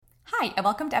Hi, and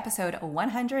welcome to episode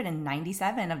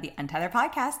 197 of the Untethered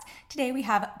podcast. Today we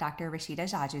have Dr. Rishita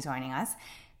Juju joining us.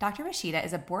 Dr. Rishita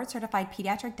is a board-certified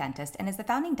pediatric dentist and is the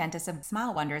founding dentist of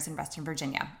Smile Wonders in Western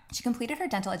Virginia. She completed her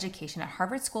dental education at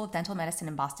Harvard School of Dental Medicine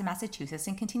in Boston, Massachusetts,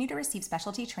 and continued to receive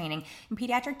specialty training in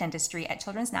pediatric dentistry at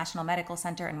Children's National Medical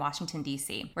Center in Washington,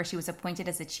 D.C., where she was appointed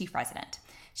as the chief resident.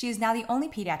 She is now the only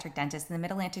pediatric dentist in the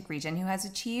Mid-Atlantic region who has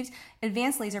achieved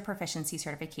Advanced Laser Proficiency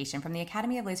certification from the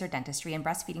Academy of Laser Dentistry and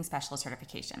Breastfeeding Specialist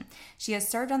certification. She has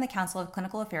served on the Council of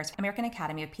Clinical Affairs, American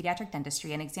Academy of Pediatric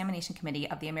Dentistry, and Examination Committee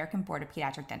of the American Board of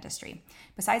Pediatric Dentistry.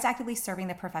 Besides actively serving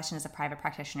the profession as a private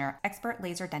practitioner, expert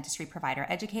laser dentistry provider,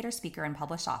 educator, speaker, and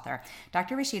published author,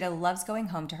 Dr. Rishita loves going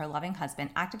home to her loving husband,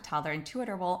 active toddler, and two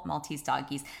adorable Maltese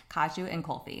doggies, Kaju and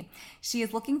Kolfi. She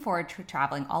is looking forward to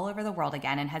traveling all over the world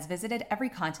again and has visited every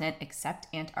continent except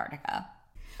Antarctica.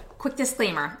 Quick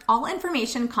disclaimer, all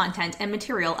information, content, and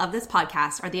material of this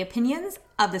podcast are the opinions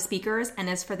of the speakers and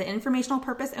is for the informational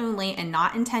purpose only and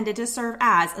not intended to serve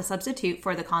as a substitute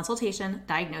for the consultation,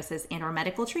 diagnosis, and or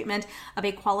medical treatment of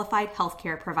a qualified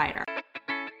healthcare provider.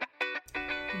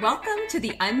 Welcome to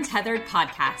the Untethered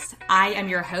podcast. I am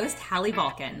your host, Hallie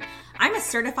Balkin. I'm a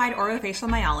certified orofacial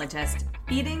myologist,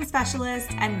 feeding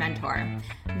specialist, and mentor.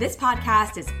 This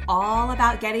podcast is all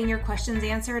about getting your questions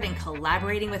answered and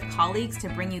collaborating with colleagues to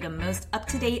bring you the most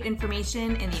up-to-date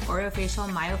information in the orofacial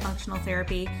myofunctional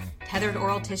therapy, tethered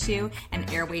oral tissue,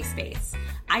 and airway space.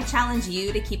 I challenge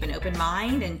you to keep an open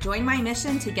mind and join my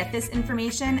mission to get this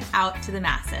information out to the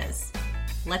masses.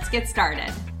 Let's get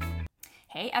started.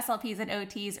 Hey, SLPs and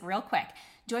OTs, real quick.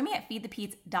 Join me at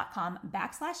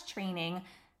feedthepeds.com/training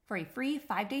for a free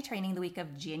 5-day training the week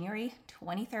of January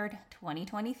 23rd,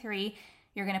 2023.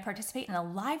 You're going to participate in a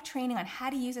live training on how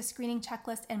to use a screening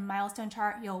checklist and milestone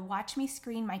chart. You'll watch me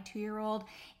screen my 2-year-old,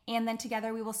 and then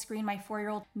together we will screen my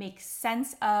 4-year-old, make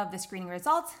sense of the screening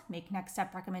results, make next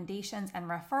step recommendations and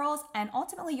referrals, and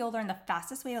ultimately you'll learn the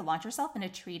fastest way to launch yourself into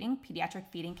treating pediatric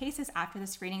feeding cases after the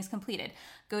screening is completed.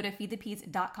 Go to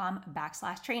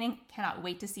feedthepeds.com/training. Cannot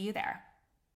wait to see you there.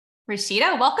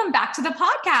 Rishita, welcome back to the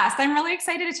podcast. I'm really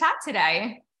excited to chat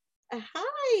today.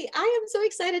 Hi, I am so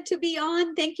excited to be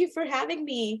on. Thank you for having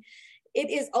me. It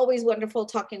is always wonderful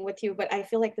talking with you, but I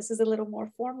feel like this is a little more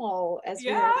formal as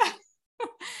yeah.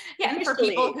 Yeah, and for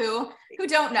people who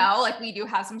don't know, like we do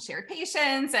have some shared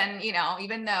patients, and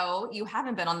even though you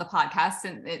haven't been on the podcast,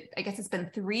 and I guess it's been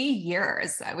 3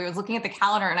 years. We was looking at the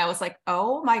calendar, and I was like,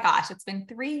 oh my gosh, it's been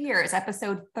 3 years.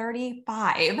 Episode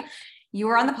 35. You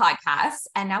were on the podcast,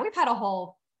 and now we've had a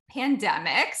whole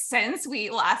pandemic since we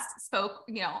last spoke,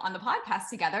 on the podcast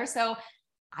together. So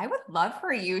I would love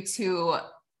for you to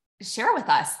share with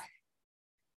us,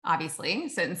 obviously,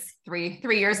 since three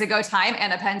years ago time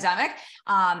and a pandemic,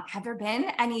 have there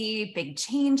been any big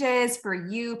changes for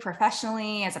you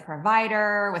professionally as a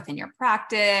provider within your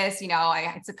practice?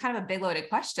 It's a kind of a big loaded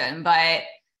question, but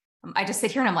I just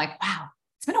sit here and I'm like, wow,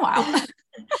 it's been a while.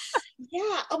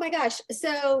 Yeah. Oh my gosh.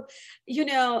 So,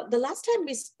 the last time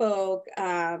we spoke,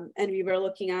 and we were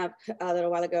looking up a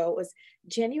little while ago, was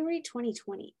January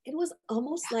 2020. It was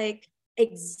almost like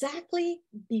exactly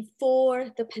before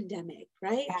the pandemic,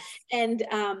 right? Yes. And,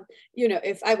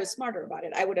 if I was smarter about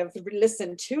it, I would have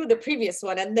listened to the previous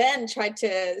one and then tried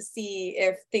to see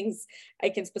if things I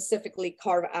can specifically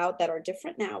carve out that are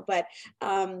different now. But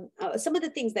some of the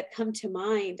things that come to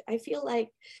mind, I feel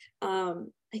like,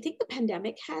 I think the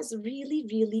pandemic has really,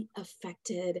 really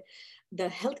affected the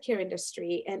healthcare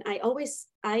industry. And I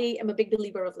am a big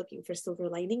believer of looking for silver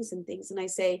linings and things. And I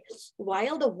say,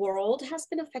 while the world has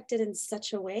been affected in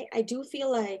such a way, I do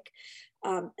feel like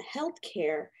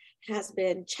healthcare has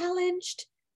been challenged.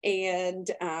 And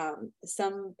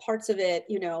some parts of it,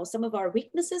 some of our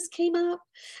weaknesses came up,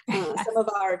 some of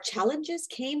our challenges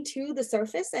came to the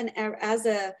surface. And as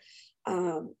a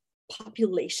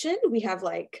population, we have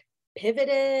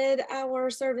pivoted our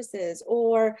services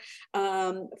or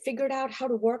figured out how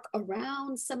to work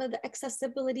around some of the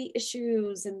accessibility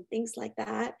issues and things like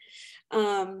that.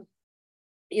 And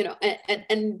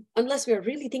unless we're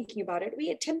really thinking about it,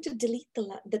 we attempt to delete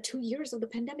the 2 years of the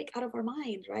pandemic out of our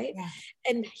mind, right? Yeah.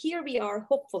 And here we are,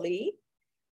 hopefully,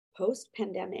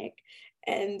 post-pandemic.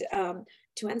 And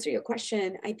to answer your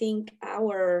question, I think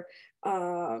our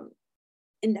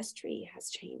industry has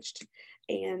changed,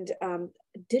 and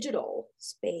digital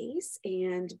space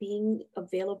and being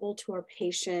available to our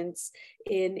patients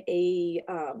in a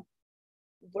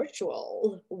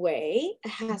virtual way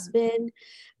has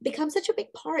become such a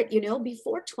big part.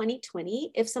 Before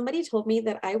 2020, if somebody told me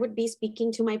that I would be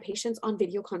speaking to my patients on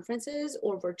video conferences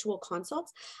or virtual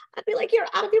consults, I'd be like, you're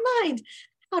out of your mind.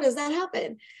 How does that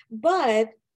happen? But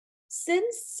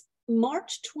since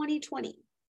March 2020,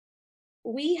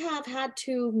 we have had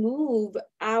to move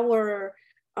our,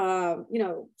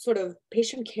 sort of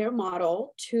patient care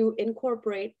model to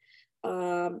incorporate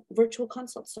virtual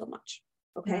consults so much.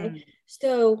 Okay. Mm.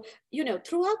 So,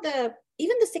 throughout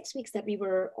even the 6 weeks that we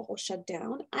were all shut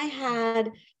down, I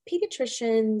had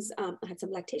pediatricians, I had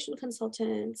some lactation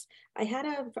consultants. I had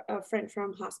a friend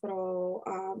from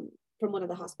from one of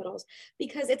the hospitals,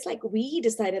 because it's like we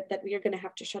decided that we are going to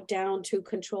have to shut down to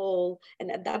control.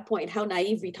 And at that point, how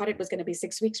naive, we thought it was going to be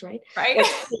 6 weeks, right? Right. Or 2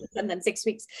 weeks and then 6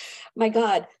 weeks. My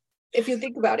God, if you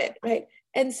think about it, right?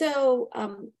 And so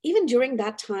even during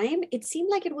that time, it seemed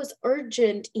like it was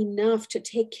urgent enough to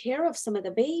take care of some of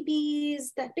the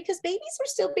babies, because babies were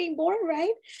still being born,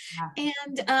 right? Yeah.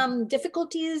 And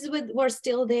difficulties were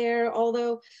still there,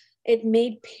 although it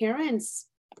made parents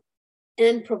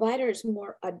and providers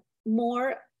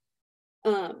more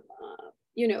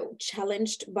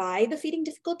challenged by the feeding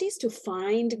difficulties to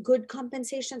find good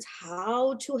compensations,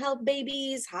 how to help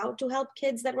babies, how to help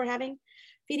kids that were having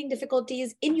feeding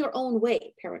difficulties in your own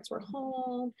way. Parents were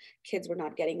home, kids were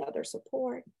not getting other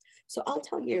support. So I'll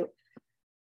tell you,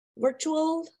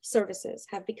 virtual services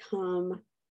have become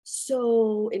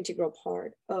so integral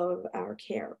part of our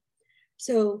care.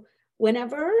 So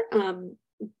whenever,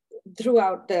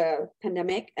 throughout the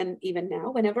pandemic and even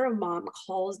now, whenever a mom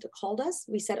called us,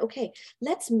 we said, okay,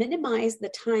 let's minimize the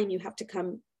time you have to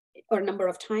come, or number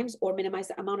of times, or minimize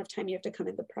the amount of time you have to come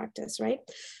in the practice, right?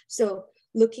 So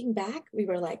looking back, we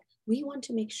were like, we want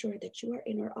to make sure that you are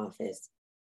in our office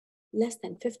less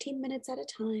than 15 minutes at a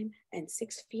time and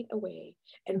 6 feet away,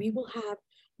 and we will have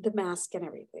the mask and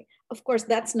everything. Of course,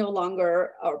 that's no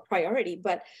longer our priority,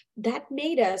 but that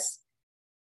made us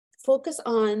focus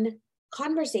on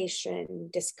conversation,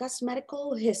 discuss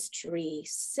medical history,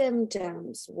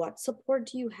 symptoms, what support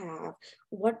do you have,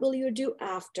 what will you do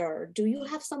after, do you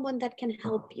have someone that can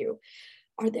help you,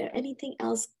 are there anything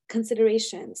else,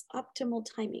 considerations, optimal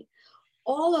timing,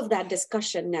 all of that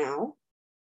discussion now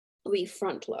we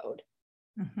front load.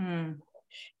 Mm-hmm.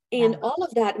 And all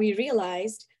of that, we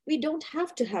realized we don't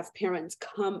have to have parents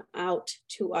come out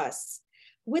to us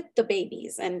with the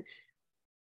babies and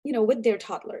with their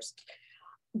toddlers.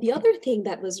 The other thing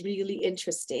that was really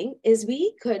interesting is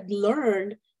we could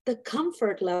learn the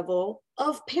comfort level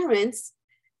of parents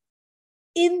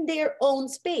in their own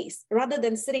space rather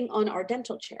than sitting on our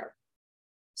dental chair.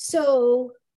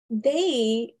 So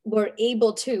they were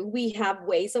able to, we have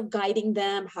ways of guiding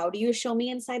them. How do you show me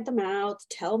inside the mouth?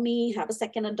 Tell me, have a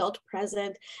second adult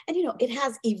present. And, it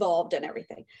has evolved and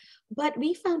everything. But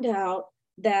we found out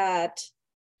that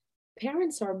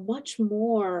parents are much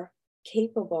more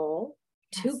capable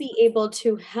to be able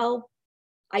to help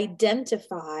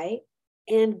identify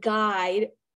and guide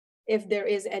if there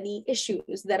is any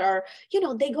issues that are,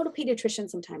 they go to pediatricians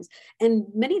sometimes. And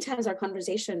many times our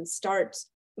conversation starts,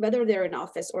 whether they're in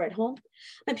office or at home,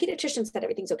 my pediatrician said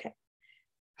everything's okay.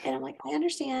 And I'm like, I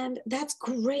understand. That's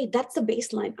great. That's the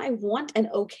baseline. I want an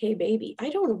okay baby. I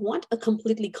don't want a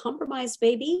completely compromised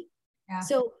baby. Yeah.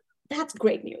 So that's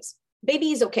great news.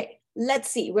 Baby is okay. Let's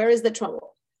see, where is the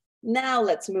trouble? Now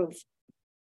let's move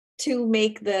to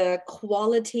make the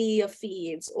quality of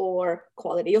feeds or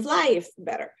quality of life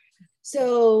better.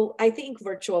 So I think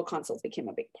virtual consults became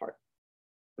a big part.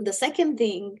 The second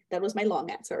thing, that was my long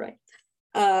answer, right?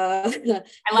 I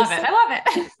love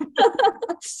it.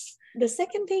 The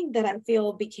second thing that I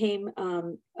feel became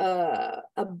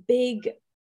a big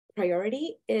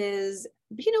priority is,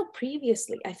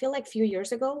 previously, I feel like a few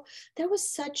years ago, there was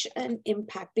such an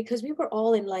impact because we were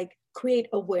all in like create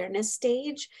awareness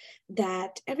stage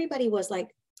that everybody was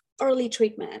like, early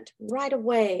treatment, right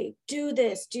away, do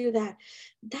this, do that.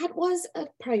 That was a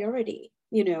priority,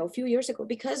 a few years ago,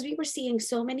 because we were seeing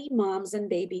so many moms and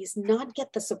babies not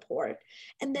get the support,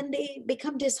 and then they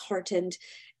become disheartened,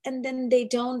 and then they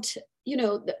don't,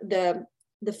 the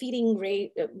feeding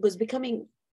rate was becoming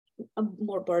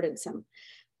more burdensome.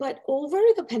 But over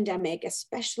the pandemic,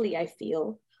 especially, I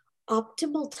feel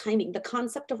optimal timing, the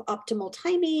concept of optimal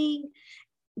timing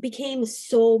became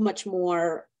so much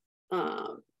more,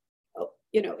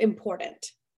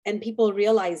 important, and people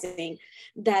realizing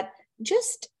that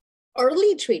just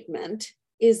early treatment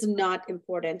is not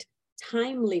important.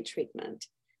 Timely treatment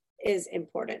is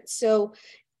important. So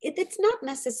it's not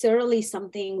necessarily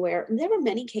something where there are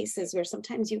many cases where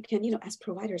sometimes you can, as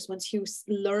providers, once you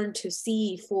learn to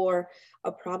see for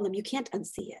a problem, you can't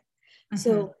unsee it. Mm-hmm.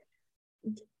 So,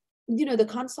 the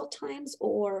consult times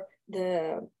or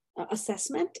the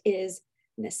assessment is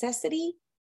necessity.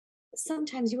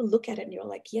 Sometimes you look at it and you're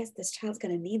like, yes, this child's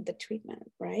going to need the treatment,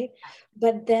 right?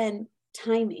 But then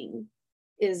timing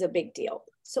is a big deal.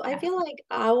 So I Yeah. feel like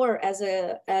as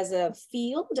a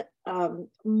field,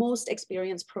 most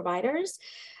experienced providers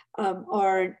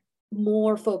are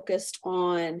more focused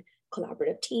on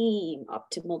collaborative team,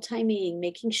 optimal timing,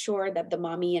 making sure that the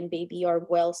mommy and baby are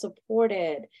well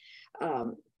supported,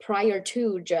 prior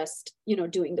to just,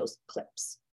 doing those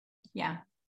clips. Yeah.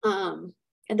 And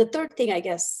the third thing, I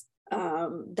guess,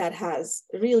 that has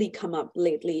really come up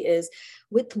lately is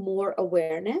with more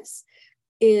awareness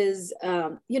is,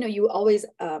 you always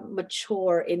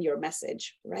mature in your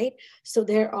message, right? So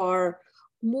there are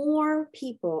more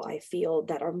people, I feel,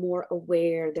 that are more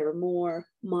aware. There are more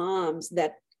moms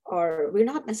that we're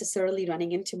not necessarily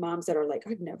running into moms that are like,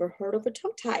 I've never heard of a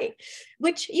tongue tie,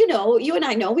 which, you and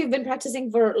I know we've been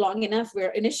practicing for long enough, where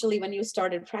initially when you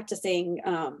started practicing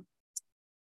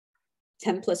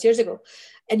 10 plus years ago,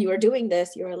 and you are doing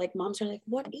this, you're like, moms are like,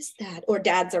 what is that? Or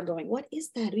dads are going, what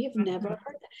is that? We have never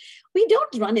heard that. We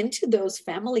don't run into those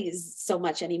families so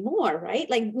much anymore, right?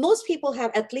 Like most people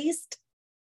have at least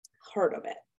heard of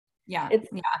it. Yeah.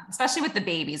 Especially with the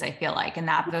babies, I feel like, and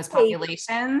those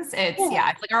populations, it's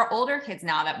it's like our older kids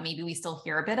now that maybe we still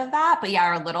hear a bit of that, but yeah,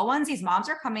 our little ones, these moms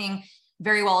are coming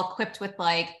very well equipped with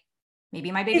like, maybe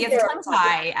my baby has a tongue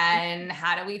tie, and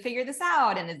how do we figure this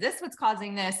out? And is this what's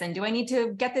causing this? And do I need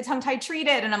to get the tongue tie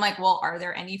treated? And I'm like, well, are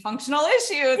there any functional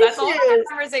issues? That's all another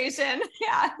conversation.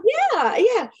 Yeah.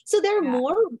 So there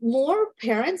are more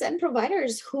parents and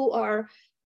providers who are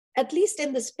at least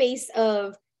in the space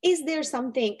of, is there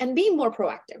something, and being more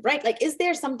proactive, right? Like, is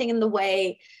there something in the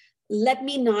way, let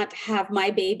me not have my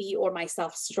baby or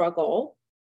myself struggle,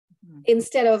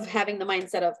 instead of having the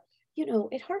mindset of,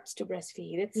 it hurts to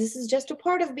breastfeed. This is just a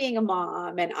part of being a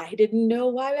mom. And I didn't know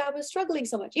why I was struggling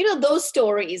so much. Those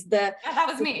stories. That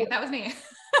was me. That was me.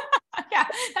 Yeah,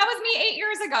 that was me 8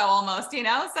 years ago almost, so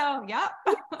yeah.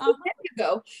 There you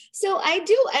go. So I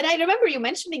do. And I remember you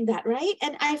mentioning that, right?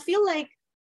 And I feel like,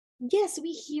 yes,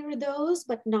 we hear those,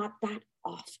 but not that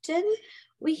often.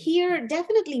 We hear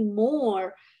definitely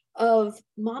more of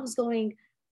moms going,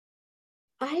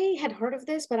 I had heard of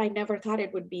this, but I never thought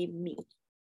it would be me.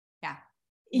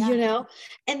 Yeah.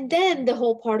 And then the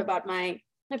whole part about my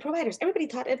providers, everybody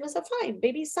thought it was a fine,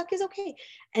 baby suck is okay.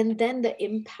 And then the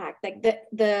impact, like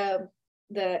the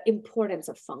importance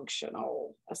of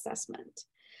functional assessment.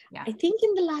 Yeah. I think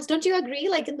don't you agree?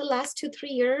 Like in the last 2-3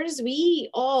 years, we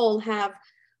all have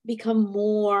become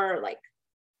more like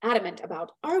adamant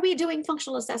about, are we doing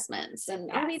functional assessments? And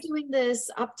are we doing this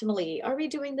optimally? Are we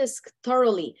doing this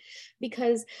thoroughly?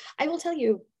 Because I will tell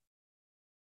you,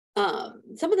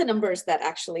 some of the numbers that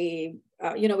actually,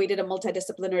 we did a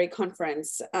multidisciplinary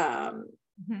conference,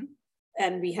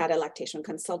 and we had a lactation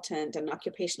consultant, an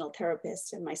occupational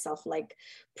therapist, and myself like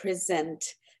present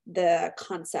the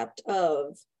concept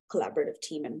of collaborative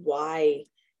team and why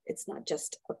it's not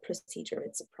just a procedure,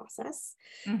 it's a process.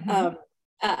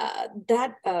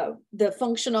 The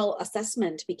functional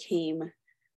assessment became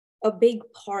a big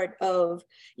part of,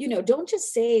 don't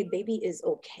just say baby is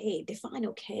okay, define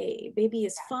okay, baby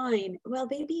is fine. Well,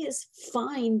 baby is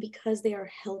fine because they are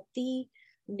healthy,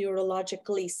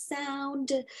 neurologically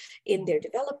sound in their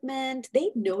development.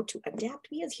 They know to adapt.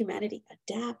 We as humanity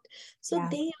adapt. So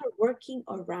they are working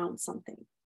around something.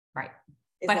 Right.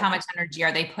 But how much energy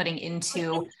are they putting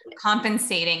into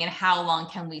compensating, and how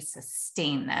long can we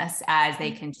sustain this as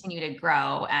they continue to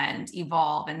grow and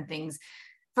evolve, and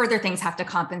further things have to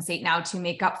compensate now to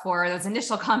make up for those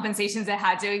initial compensations it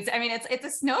had to. I mean, it's a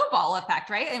snowball effect,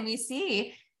 right? And we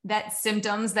see that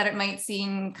symptoms that it might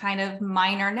seem kind of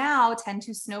minor now tend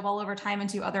to snowball over time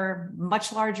into other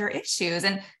much larger issues.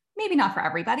 And maybe not for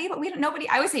everybody, but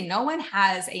I always say no one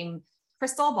has a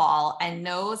crystal ball and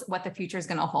knows what the future is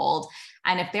going to hold.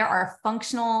 And if there are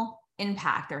functional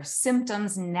impact or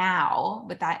symptoms now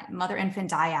with that mother-infant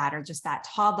dyad, or just that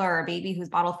toddler or baby who's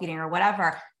bottle feeding or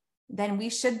whatever, then we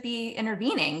should be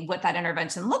intervening. What that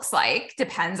intervention looks like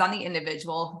depends on the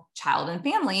individual child and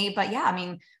family. But yeah, I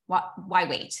mean, why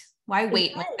wait? Why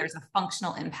wait when there's a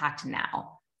functional impact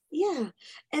now? Yeah.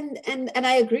 And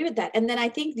I agree with that. And then I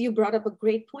think you brought up a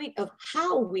great point of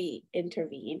how we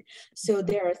intervene. So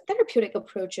there are therapeutic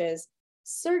approaches,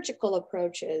 surgical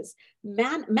approaches,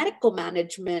 medical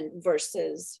management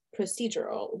versus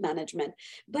procedural management.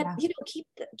 But,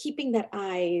 keeping that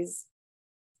eyes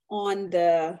on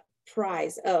the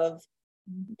prize of,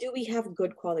 do we have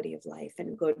good quality of life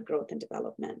and good growth and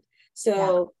development?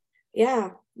 So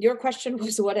your question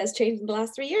was, what has changed in the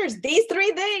last 3 years? These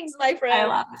 3 things, my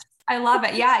friend. I love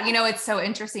it. Yeah. It's so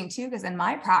interesting too, because in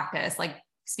my practice, like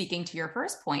speaking to your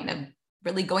first point of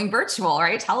really going virtual,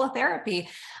 right? Teletherapy,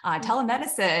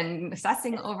 telemedicine,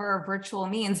 assessing over virtual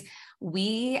means.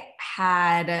 we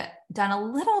had done a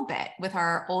little bit with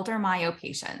our older myo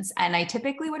patients. And I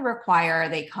typically would require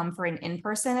they come for an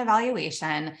in-person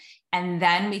evaluation, and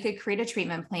then we could create a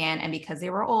treatment plan. And because they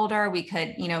were older, we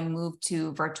could, move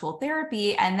to virtual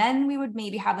therapy. And then we would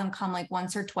maybe have them come like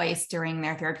once or twice during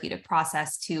their therapeutic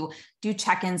process to do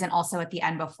check-ins. And also at the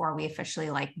end before we officially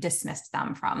like dismissed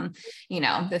them from,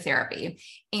 the therapy.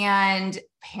 And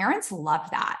parents love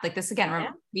that. Like this, again,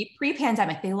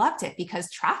 pre-pandemic, they loved it because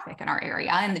traffic in our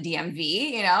area in the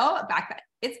DMV, back then,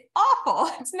 it's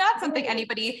awful. It's not something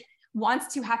anybody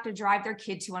wants to have to drive their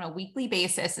kid to on a weekly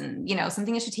basis. And,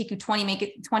 something that should take you 20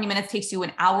 minutes takes you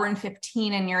an hour and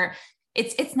 15, and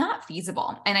it's not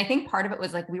feasible. And I think part of it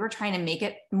was like, we were trying to make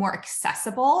it more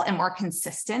accessible and more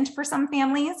consistent for some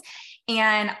families.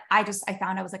 And I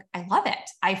found, I was like, I love it.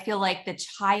 I feel like the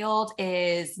child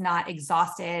is not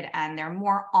exhausted and they're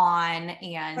more on.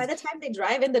 And by the time they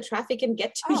drive in the traffic and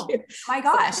get to you, my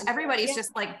gosh, everybody's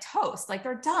just like toast, like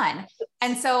they're done.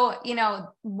 And so,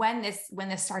 when this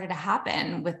started to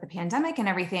happen with the pandemic and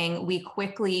everything, we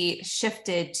quickly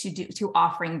shifted to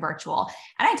offering virtual.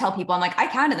 And I tell people, I'm like, I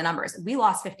counted the numbers. We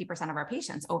lost 50% of our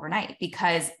patients overnight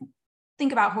because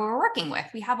think about who we're working with.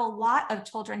 We have a lot of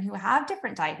children who have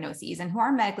different diagnoses and who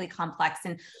are medically complex,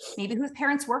 and maybe whose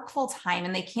parents work full time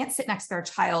and they can't sit next to their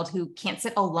child who can't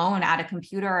sit alone at a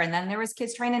computer. And then there was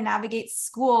kids trying to navigate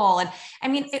school. And I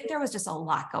mean, there was just a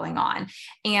lot going on.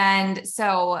 And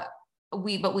so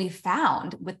we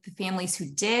found with the families who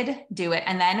did do it,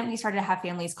 and then we started to have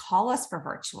families call us for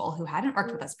virtual who hadn't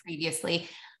worked with us previously.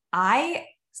 I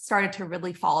started to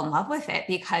really fall in love with it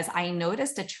because I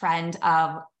noticed a trend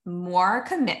of more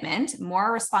commitment,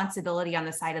 more responsibility on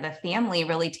the side of the family,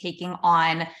 really taking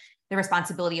on the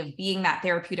responsibility of being that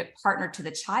therapeutic partner to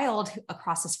the child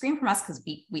across the screen from us. Cause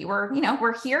we were,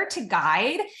 we're here to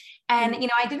guide. And,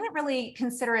 I didn't really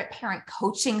consider it parent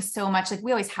coaching so much. Like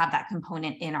we always have that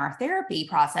component in our therapy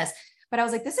process, but I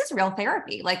was like, this is real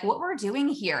therapy. Like what we're doing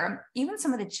here, even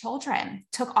some of the children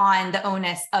took on the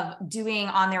onus of doing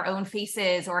on their own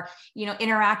faces or,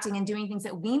 interacting and doing things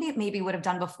that we maybe would have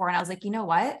done before. And I was like, you know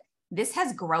what? This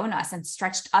has grown us and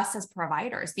stretched us as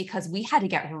providers because we had to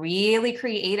get really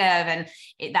creative. And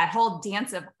that whole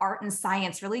dance of art and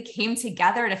science really came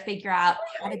together to figure out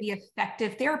how to be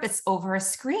effective therapists over a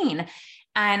screen.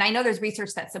 And I know there's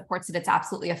research that supports that it's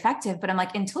absolutely effective, but I'm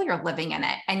like, until you're living in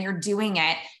it and you're doing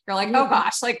it, you're like, oh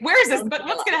gosh, like, where is this? But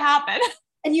what's going to happen?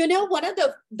 And one of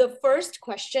the first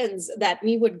questions that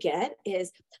we would get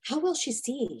is, how will she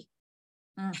see?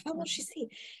 How will she see?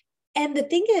 And the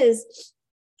thing is,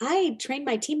 I trained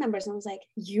my team members and I was like,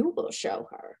 you will show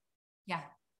her. Yeah.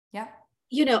 Yeah.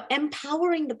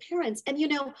 Empowering the parents. And,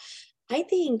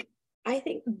 I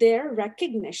think their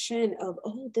recognition of,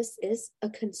 oh, this is a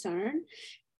concern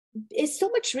is so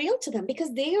much real to them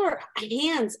because their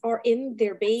hands are in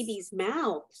their baby's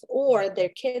mouth or their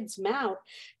kid's mouth,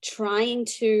 trying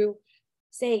to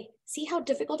say, see how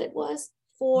difficult it was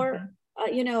for,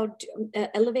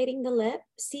 elevating the lip,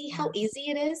 see how easy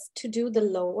it is to do the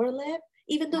lower lip,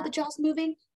 even though the jaw's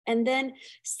moving, and then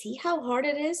see how hard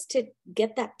it is to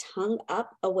get that tongue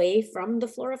up away from the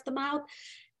floor of the mouth,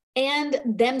 and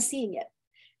them seeing it.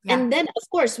 Yeah. And then of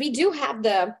course we do have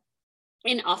the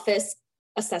in-office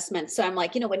assessment. So I'm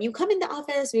like, when you come in the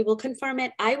office, we will confirm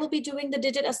it. I will be doing the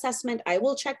digit assessment. I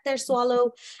will check their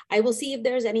swallow. I will see if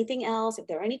there's anything else, if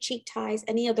there are any cheek ties,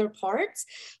 any other parts,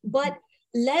 but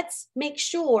let's make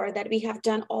sure that we have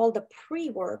done all the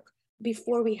pre-work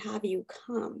before we have you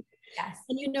come. Yes.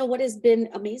 And what has been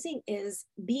amazing is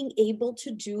being able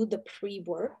to do the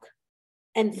pre-work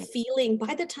and feeling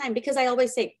by the time, because I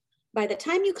always say, by the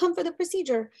time you come for the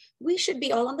procedure, we should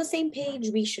be all on the same page.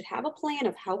 We should have a plan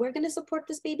of how we're going to support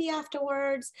this baby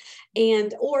afterwards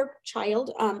or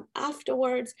child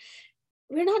afterwards.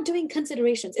 We're not doing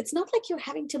considerations. It's not like you're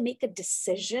having to make a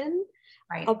decision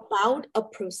about a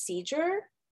procedure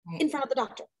in front of the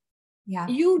doctor. Yeah.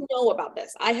 You know about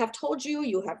this. I have told you,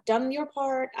 you have done your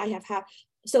part.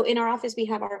 So in our office, we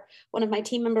have one of my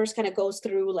team members kind of goes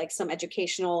through like some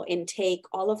educational intake,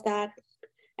 all of that.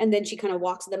 And then she kind of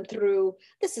walks them through,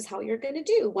 this is how you're going to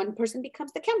do. One person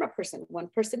becomes the camera person. One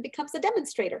person becomes the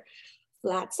demonstrator,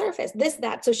 flat surface, this,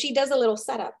 that. So she does a little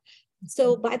setup.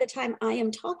 So by the time I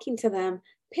am talking to them,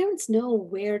 parents know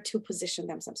where to position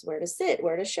themselves, where to sit,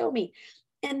 where to show me.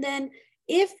 And then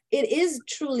if it is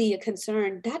truly a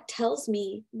concern, that tells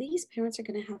me these parents are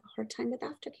going to have a hard time with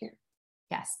aftercare.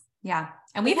 Yes. Yeah.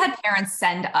 And we've had parents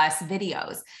send us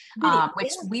videos,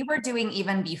 which we were doing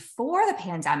even before the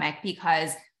pandemic,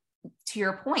 because to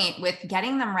your point with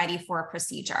getting them ready for a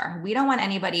procedure, we don't want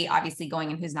anybody obviously going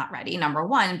in who's not ready, number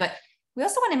one, but we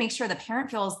also want to make sure the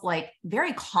parent feels like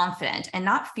very confident and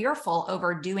not fearful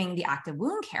over doing the active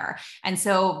wound care. And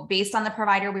so based on the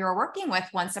provider we were working with,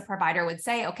 once the provider would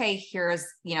say, okay, here's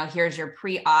your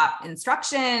pre-op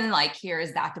instruction, like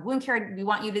here's the active wound care we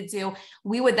want you to do,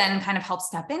 we would then kind of help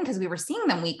step in because we were seeing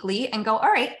them weekly and go,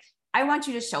 all right, I want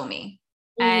you to show me.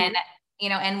 And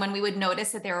and when we would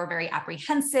notice that they were very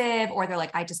apprehensive, or they're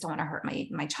like, I just don't want to hurt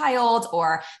my child,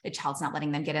 or the child's not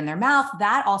letting them get in their mouth,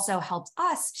 that also helped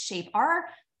us shape our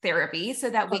therapy so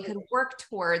that we could work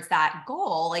towards that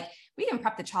goal. Like we can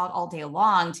prep the child all day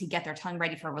long to get their tongue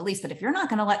ready for release, but if you're not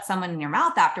going to let someone in your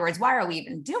mouth afterwards, why are we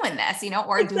even doing this?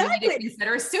 Or do we need to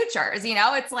consider sutures?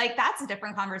 It's like, that's a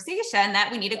different conversation that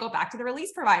we need to go back to the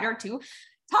release provider to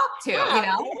talk to,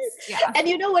 Yeah. And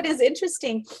what is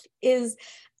interesting is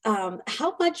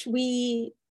how much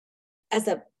we, as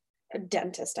a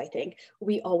dentist, I think,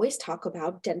 we always talk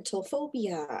about dental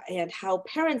phobia and how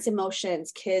parents'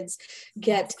 emotions, kids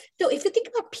get. So if you think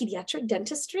about pediatric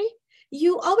dentistry,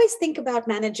 you always think about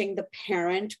managing the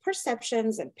parent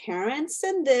perceptions and parents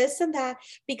and this and that,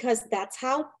 because that's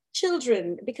how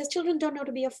children don't know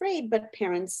to be afraid, but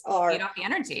parents are. Feed off the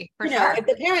energy, for sure. If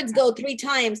the parents go 3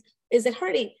 times, is it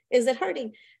hurting? Is it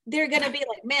hurting? They're going to be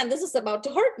like, man, this is about to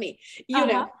hurt me,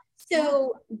 know?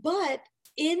 So, but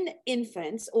in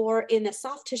infants or in a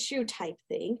soft tissue type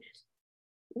thing,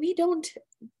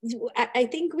 I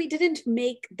think we didn't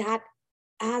make that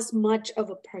as much of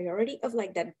a priority of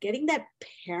like that, getting that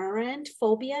parent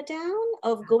phobia down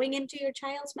of going into your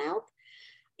child's mouth.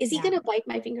 Is he going to bite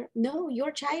my finger? No, your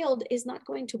child is not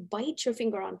going to bite your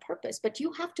finger on purpose, but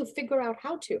you have to figure out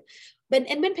how to.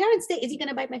 And when parents say, is he going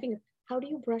to bite my finger? How do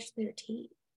you brush their teeth?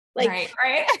 Like,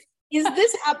 right. Is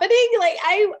this happening? Like,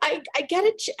 I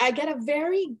get a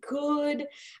very good,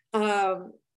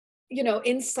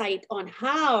 insight on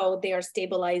how they are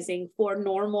stabilizing for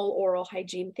normal oral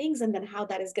hygiene things, and then how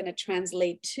that is going to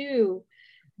translate to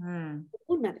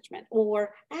food management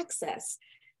or access.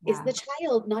 Is the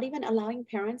child not even allowing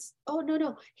parents? Oh,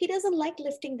 no, he doesn't like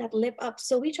lifting that lip up,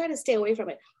 so we try to stay away from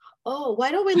it. Oh, why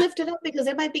don't we lift it up? Because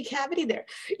there might be cavity there,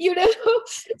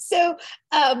 So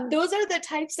those are the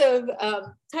types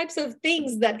of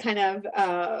things that kind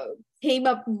of came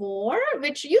up more,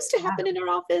 which used to happen in our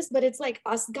office, but it's like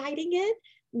us guiding it.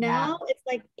 Now it's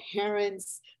like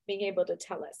parents being able to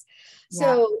tell us.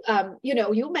 So,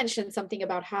 you mentioned something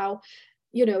about how,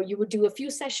 you would do a few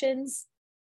sessions,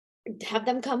 have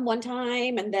them come one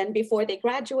time, and then before they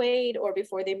graduate or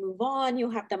before they move on,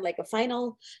 you have them like a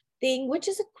final thing, which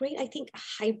is a great, I think,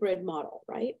 hybrid model,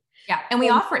 right? Yeah. And we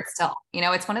offer it still,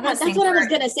 it's one of those things. That's what I was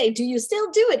going to say. Do you still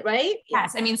do it, right?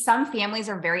 Yes. I mean, some families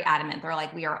are very adamant. They're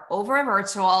like, we are over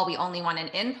virtual. We only want an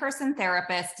in-person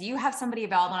therapist. Do you have somebody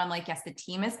available? And I'm like, yes, the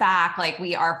team is back. Like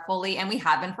we are fully, and we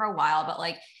have been for a while, but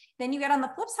like, then you get on the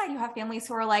flip side, you have families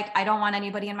who are like, I don't want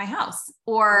anybody in my house,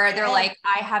 or they're like,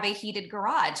 I have a heated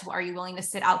garage. Are you willing to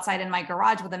sit outside in my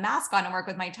garage with a mask on and work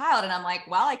with my child? And I'm like,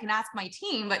 well, I can ask my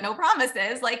team, but no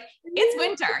promises. Like it's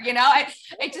winter,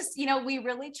 we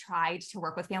really tried to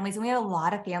work with families, and we had a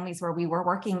lot of families where we were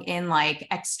working in like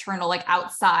external, like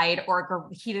outside or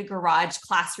heated garage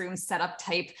classroom setup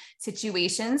type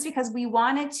situations, because we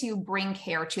wanted to bring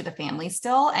care to the family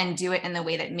still and do it in the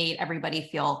way that made everybody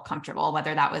feel comfortable,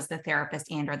 whether that was the therapist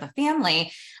and or the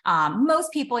family.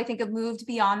 Most people, I think, have moved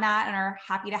beyond that and are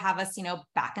happy to have us,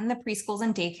 back in the preschools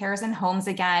and daycares and homes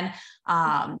again.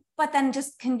 But then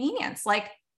just convenience, like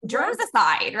germs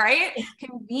aside, right?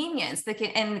 Convenience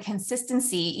and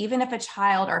consistency, even if a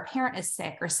child or a parent is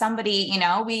sick or somebody,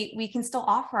 we can still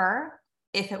offer,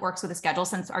 if it works with a schedule,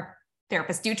 since our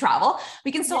therapists do travel,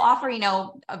 we can still offer,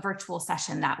 a virtual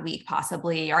session that week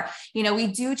possibly, or, we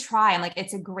do try, and like,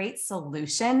 it's a great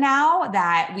solution now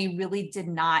that we really did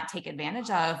not take advantage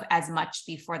of as much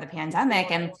before the pandemic.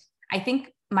 And I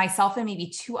think myself and maybe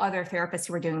 2 other therapists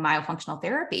who were doing myofunctional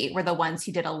therapy were the ones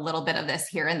who did a little bit of this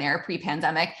here and there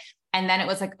pre-pandemic. And then it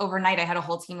was like overnight, I had a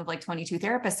whole team of like 22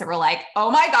 therapists that were like,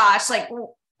 oh my gosh, like,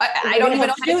 I don't even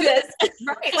know how to do this.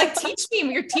 Right. Like, teach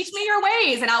me your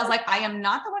ways. And I was like, I am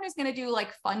not the one who's going to do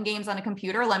like fun games on a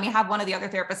computer. Let me have one of the other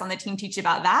therapists on the team teach you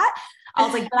about that. I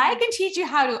was like, but I can teach you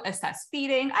how to assess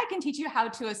feeding. I can teach you how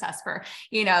to assess for,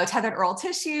 tethered oral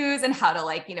tissues, and how to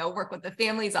like, work with the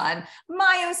families on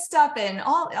myo stuff and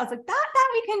all. I was like, that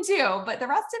we can do, but the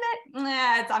rest of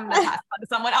it, I'm going to pass on to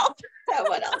someone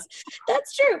else.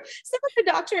 That's true. Some of the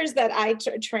doctors that I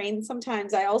train,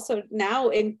 sometimes I also now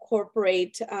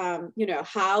incorporate,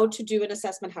 how to do an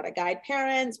assessment, how to guide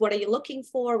parents. What are you looking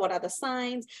for? What are the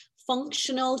signs?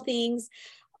 Functional things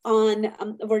on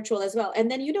virtual as well. And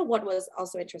then, what was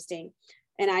also interesting,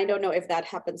 and I don't know if that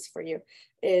happens for you,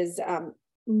 is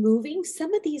moving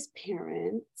some of these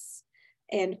parents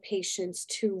and patients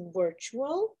to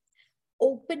virtual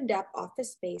opened up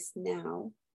office space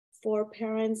now for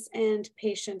parents and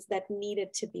patients that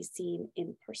needed to be seen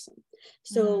in person.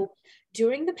 So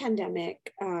during the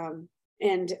pandemic,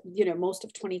 and most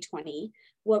of 2020,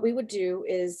 what we would do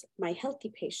is my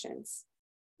healthy patients,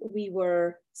 we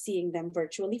were seeing them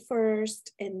virtually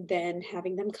first and then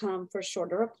having them come for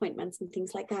shorter appointments and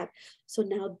things like that. So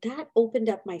now that opened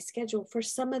up my schedule for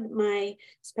some of my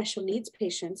special needs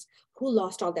patients who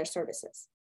lost all their services.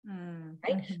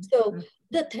 Right. So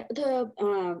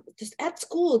just at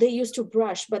school, they used to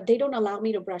brush, but they don't allow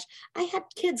me to brush. I had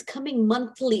kids coming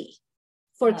monthly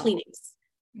for cleanings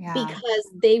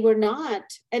because they were not.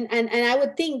 And I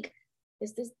would think,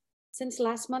 is this since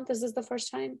last month? Is this the first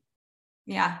time?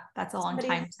 Yeah, that's a long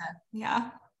time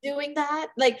to, doing that.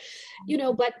 Like,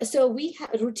 but so we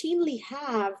routinely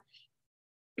have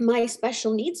my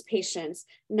special needs patients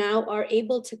now are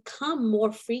able to come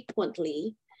more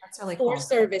frequently. That's really for cool.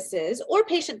 services or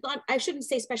patient, I shouldn't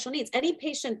say special needs, any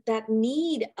patient that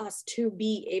need us to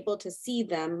be able to see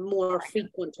them more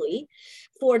frequently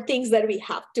for things that we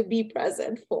have to be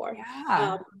present for,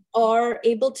 are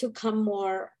able to come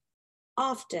more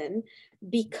often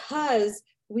because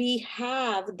we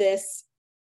have this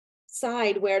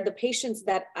side where the patients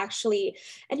that actually,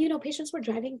 and patients were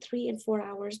driving 3 and 4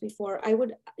 hours before. I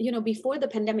would, before the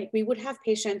pandemic, we would have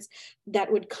patients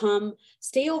that would come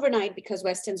stay overnight because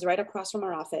Weston's right across from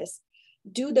our office,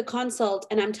 do the consult,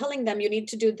 and I'm telling them you need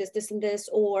to do this, this, and this,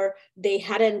 or they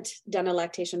hadn't done a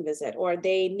lactation visit, or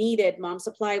they needed mom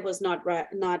supply was not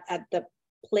at the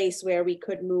place where we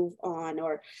could move on,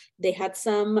 or they had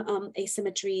some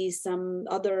asymmetry, some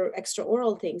other extra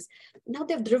oral things. Now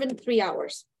they've driven 3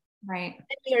 hours. Right.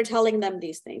 And we are telling them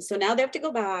these things. So now they have to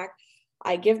go back.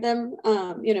 I give them,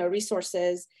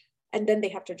 resources, and then they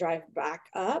have to drive back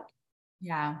up.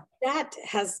 Yeah. That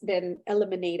has been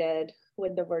eliminated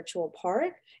with the virtual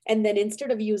part. And then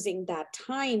instead of using that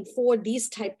time for these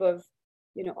type of,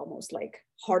 almost like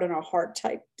heart on our heart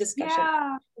type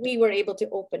discussion, we were able to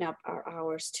open up our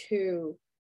hours to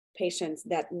patients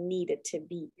that needed to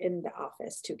be in the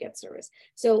office to get service.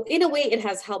 So in a way, it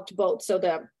has helped both. So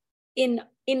the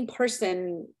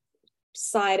in-person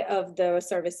side of the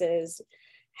services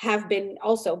have been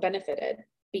also benefited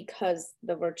because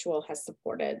the virtual has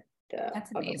supported the.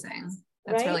 That's amazing.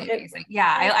 That's really amazing.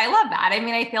 Yeah. I love that. I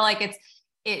mean, I feel like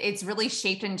it's really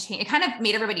shaped and changed. It kind of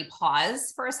made everybody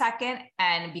pause for a second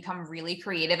and become really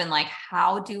creative. And like,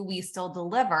 how do we still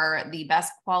deliver the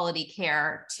best quality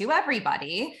care to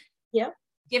everybody? Yeah.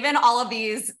 Given all of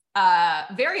these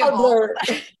variables.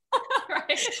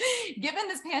 Right. Given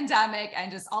this pandemic and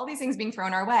just all these things being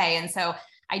thrown our way. And so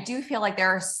I do feel like there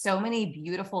are so many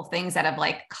beautiful things that have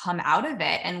like come out of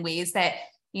it and ways that,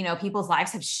 people's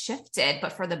lives have shifted,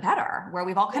 but for the better, where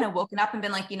we've all kind of woken up and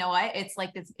been like, you know what, it's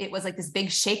like this, it was like this big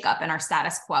shakeup in our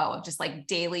status quo of just like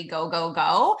daily go, go,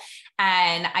 go.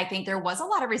 And I think there was a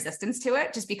lot of resistance to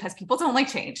it just because people don't like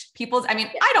change.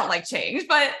 I don't like change,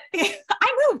 but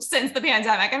I moved since the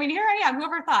pandemic. I mean, here I am,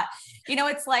 whoever thought,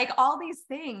 it's like all these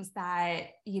things that,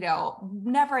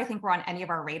 never, I think were on any of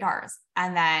our radars.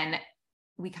 And then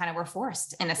we kind of were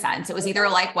forced in a sense. It was either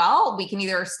like, well, we can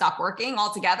either stop working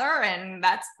altogether, and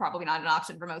that's probably not an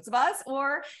option for most of us,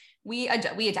 or we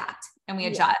adapt and we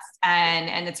adjust.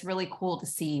 And it's really cool to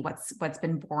see what's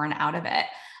been born out of it.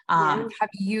 Have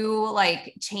you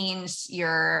like changed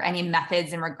any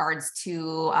methods in regards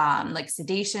to like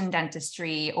sedation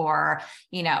dentistry or,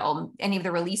 any of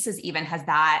the releases even,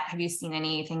 have you seen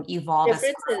anything evolve?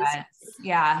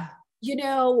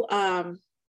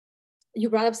 You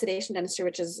brought up sedation dentistry,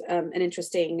 which is an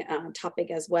interesting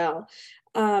topic as well.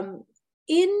 And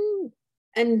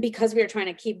because we are trying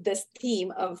to keep this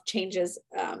theme of changes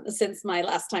since my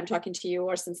last time talking to you,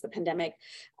 or since the pandemic,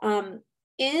 during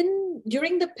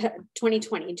the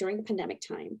 2020, during the pandemic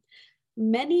time,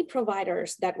 many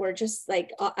providers that were just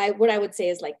like, what I would say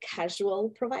is like casual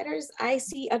providers. I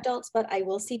see adults, but I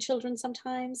will see children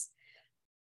sometimes.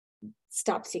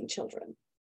 Stop seeing children.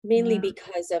 Mainly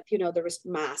because of, the risk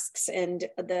masks and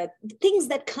the things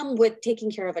that come with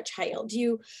taking care of a child.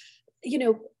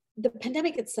 The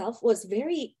pandemic itself was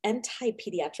very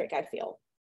anti-pediatric, I feel,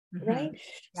 right?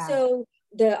 Yeah. So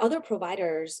the other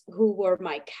providers who were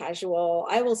my casual,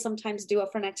 I will sometimes do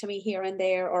a frenectomy here and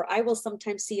there, or I will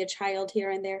sometimes see a child here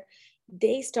and there.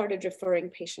 They started referring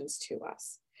patients to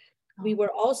us. We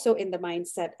were also in the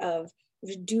mindset of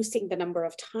reducing the number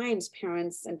of times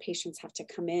parents and patients have to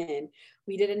come in.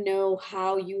 We didn't know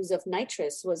how use of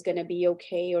nitrous was going to be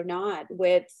okay or not,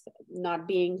 with not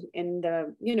being in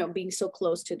the, being so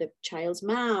close to the child's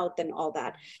mouth and all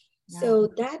that. So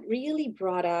that really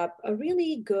brought up a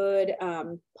really good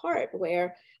part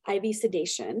where IV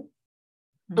sedation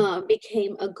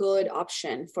became a good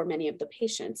option for many of the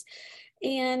patients.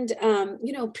 And,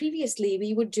 previously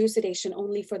we would do sedation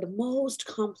only for the most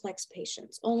complex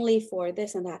patients, only for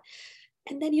this and that.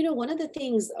 And then, one of the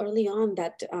things early on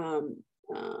that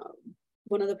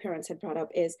one of the parents had brought up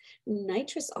is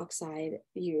nitrous oxide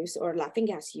use or laughing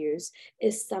gas use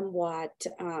is somewhat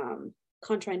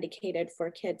contraindicated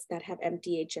for kids that have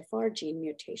MTHFR gene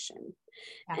mutation.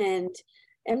 Yeah. And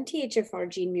MTHFR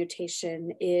gene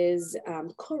mutation is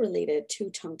correlated to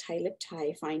tongue tie, lip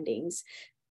tie findings.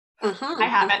 I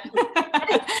haven't.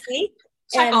 See?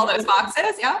 Check all those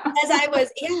boxes. Yeah.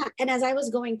 As I was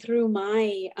going through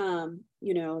my,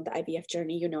 the IVF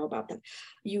journey, about that,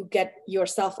 you get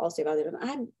yourself also evaluated.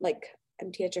 I'm like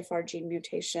MTHFR gene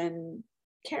mutation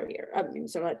carrier. I mean,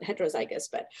 so not heterozygous,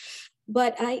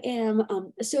 but I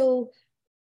am. So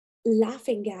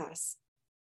laughing gas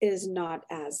is not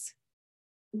as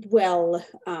well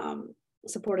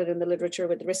supported in the literature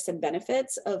with risks and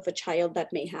benefits of a child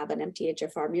that may have an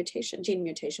MTHFR mutation, gene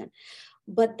mutation.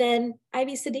 But then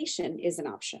IV sedation is an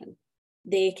option.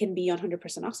 They can be on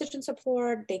 100% oxygen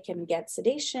support. They can get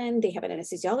sedation. They have an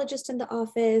anesthesiologist in the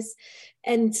office.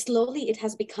 And slowly it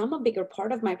has become a bigger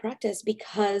part of my practice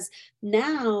because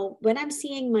now when I'm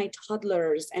seeing my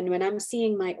toddlers and when I'm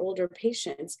seeing my older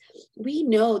patients, we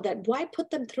know that why put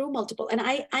them through multiple. And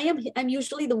I'm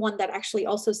usually the one that actually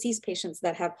also sees patients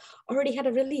that have already had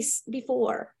a release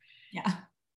before. Yeah.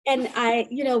 And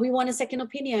we want a second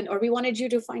opinion, or we wanted you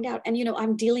to find out. And,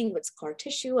 I'm dealing with scar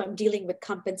tissue. I'm dealing with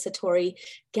compensatory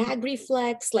gag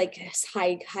reflex, like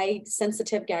high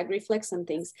sensitive gag reflex and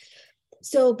things.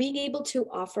 So being able to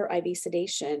offer IV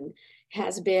sedation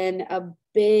has been a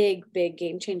big, big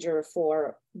game changer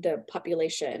for the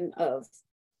population of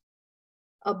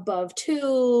above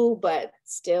 2, but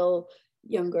still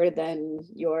younger than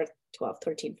your 12,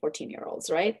 13,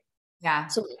 14-year-olds, right? Yeah.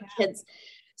 So kids.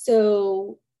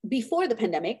 So before the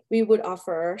pandemic, we would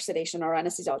offer sedation. Our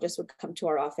anesthesiologist would come to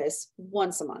our office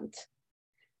once a month.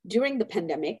 During the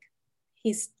pandemic,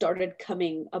 he started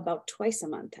coming about twice a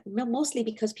month, mostly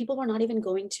because people were not even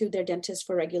going to their dentist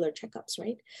for regular checkups,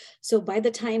 right? So by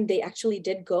the time they actually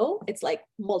did go, it's like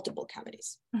multiple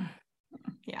cavities.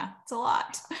 Yeah, it's a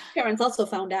lot. Parents also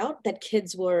found out that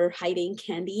kids were hiding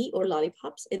candy or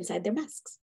lollipops inside their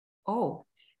masks. Oh.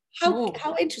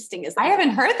 How interesting is that? I haven't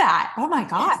heard that. Oh my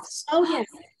gosh. Yes. Oh yes.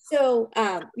 So,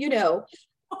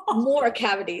 more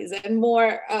cavities and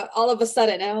more all of a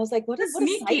sudden. And I was like, what is a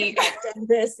side effect of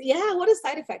this? Yeah, what a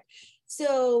side effect.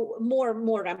 So more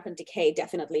rampant decay,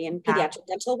 definitely in pediatric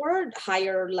dental ward,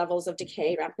 higher levels of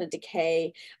decay, rampant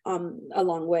decay,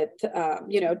 along with,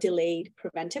 delayed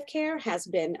preventive care has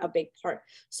been a big part.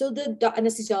 So the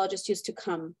anesthesiologist used to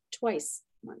come twice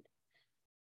a month.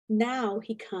 Now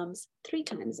he comes 3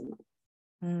 times a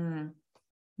month.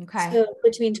 Okay. So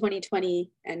between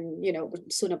 2020 and,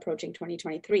 soon approaching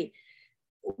 2023,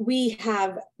 we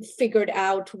have figured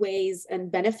out ways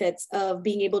and benefits of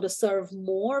being able to serve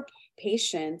more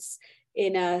patients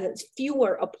in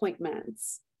fewer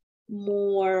appointments,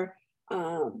 more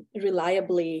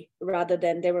reliably, rather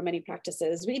than there were many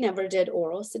practices. We never did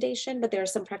oral sedation, but there are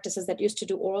some practices that used to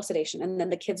do oral sedation, and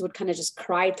then the kids would kind of just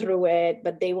cry through it,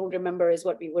 but they won't remember is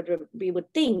what we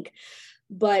would think.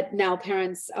 But now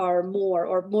parents are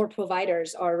more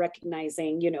providers are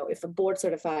recognizing, if a board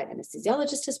certified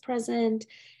anesthesiologist is present,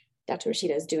 Dr.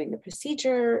 Rishita is doing the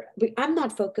procedure. I'm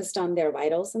not focused on their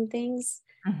vitals and things.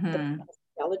 The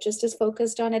anesthesiologist is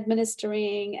focused on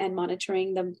administering and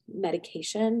monitoring the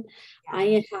medication. Yeah.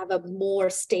 I have a more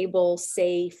stable,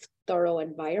 safe, thorough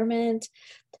environment.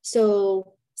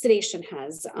 So sedation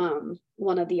has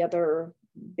one of the other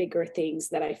bigger things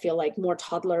that I feel like more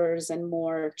toddlers and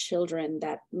more children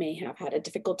that may have had a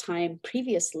difficult time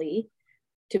previously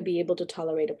to be able to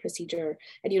tolerate a procedure.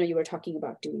 And, you were talking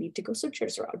about, do we need to go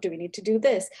sutures or do we need to do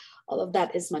this? All of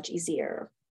that is much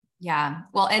easier. Yeah.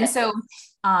 Well, and so,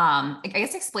 I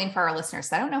guess explain for our listeners,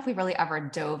 so I don't know if we really ever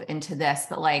dove into this,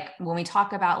 but like when we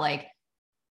talk about like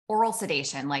oral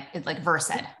sedation, like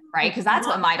Versed, right? Because that's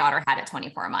what my daughter had at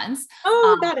 24 months.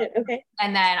 Oh, got it. Okay.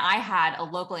 And then I had a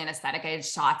local anesthetic. I had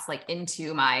shots like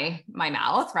into my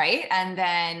mouth, right? And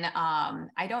then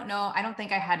I don't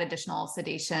think I had additional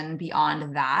sedation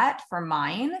beyond that for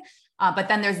mine. But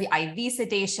then there's the IV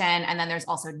sedation, and then there's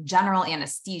also general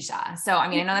anesthesia. So, I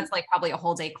mean, I know that's like probably a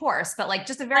whole day course, but like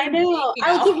just a very, I know.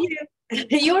 I'll give you,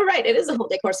 you're right. It is a whole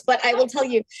day course, but I will tell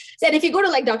you, and if you go to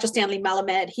like Dr. Stanley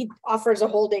Malamed, he offers a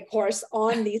whole day course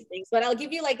on these things, but I'll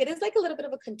give you it is like a little bit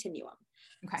of a continuum.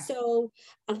 Okay. So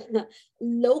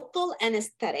local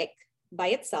anesthetic by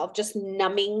itself, just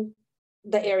numbing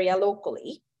the area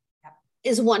locally,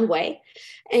 is one way.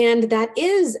 And that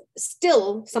is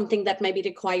still something that might be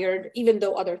required, even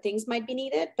though other things might be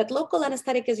needed. But local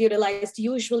anesthetic is utilized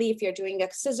usually if you're doing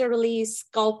a scissor release,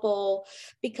 scalpel,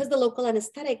 because the local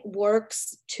anesthetic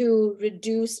works to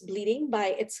reduce bleeding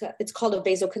by, it's called a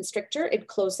vasoconstrictor. It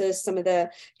closes some of the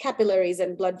capillaries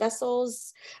and blood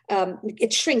vessels.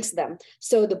 It shrinks them.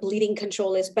 So the bleeding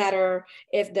control is better.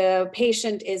 If the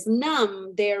patient is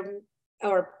numb,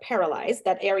 or paralyzed,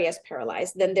 that area is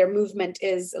paralyzed, then their movement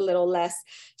is a little less.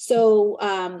 So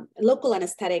local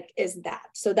anesthetic is that.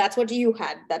 So that's what you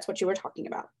had. That's what you were talking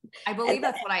about. I believe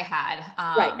that's what I had.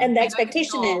 Right. And the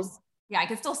expectation is. Yeah, I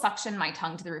could still suction my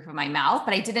tongue to the roof of my mouth,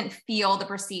 but I didn't feel the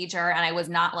procedure. And I was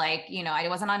not like, I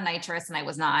wasn't on nitrous, and there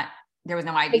was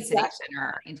no IV sedation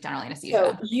or general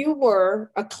anesthesia. So you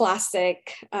were a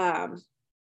classic,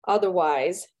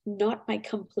 otherwise not my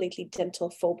completely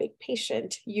dental phobic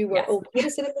patient. You were okay to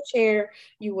sit in the chair.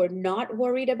 You were not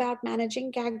worried about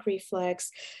managing gag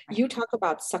reflex. You talk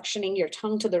about suctioning your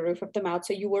tongue to the roof of the mouth.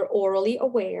 So you were orally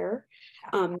aware,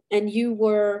 and you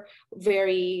were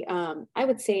very, I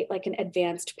would say, like an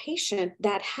advanced patient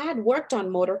that had worked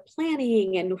on motor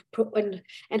planning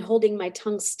and holding my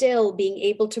tongue still, being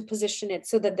able to position it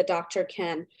so that the doctor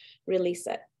can release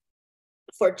it.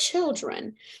 For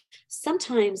children,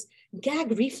 sometimes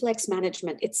gag reflex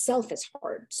management itself is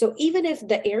hard. So even if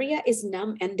the area is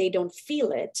numb and they don't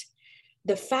feel it,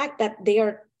 the fact that they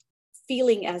are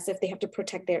feeling as if they have to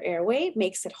protect their airway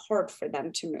makes it hard for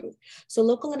them to move. So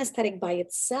local anesthetic by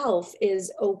itself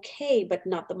is okay, but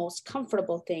not the most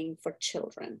comfortable thing for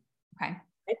children. Okay.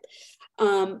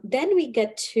 Right? Then we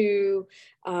get to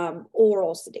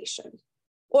oral sedation.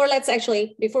 Or let's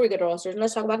actually, before we go to oral sedation,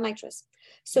 let's talk about nitrous.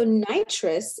 So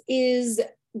nitrous is a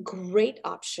great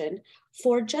option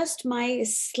for just my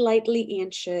slightly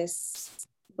anxious,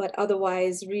 but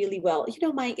otherwise really well.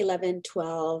 My 11,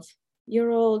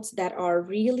 12-year-olds that are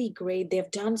really great. They've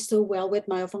done so well with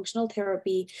myofunctional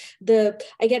therapy.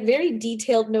 I get very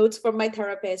detailed notes from my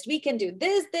therapist. We can do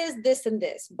this, and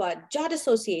this, but jaw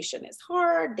dissociation is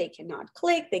hard. They cannot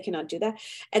click. They cannot do that.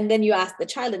 And then you ask the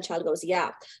child, and child goes,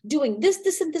 yeah, doing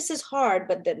this, and this is hard.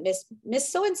 But then Miss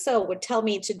so-and-so would tell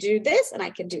me to do this, and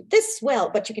I can do this well,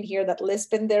 but you can hear that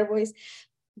lisp in their voice.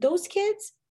 Those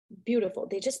kids, beautiful.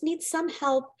 They just need some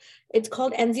help. It's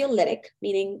called anxiolytic,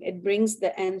 meaning it brings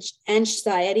the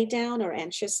anxiety down or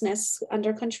anxiousness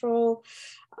under control.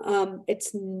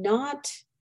 It's not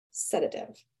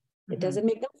sedative. It doesn't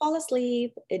make them fall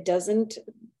asleep. It doesn't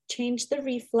change the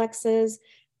reflexes.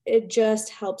 It just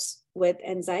helps with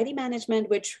anxiety management,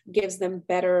 which gives them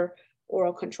better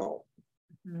oral control.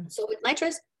 So with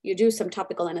nitrous, you do some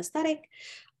topical anesthetic.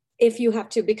 If you have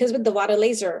to, because with the water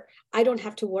laser, I don't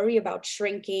have to worry about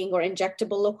shrinking or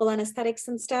injectable local anesthetics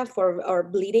and stuff or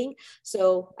bleeding.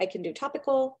 So I can do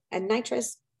topical and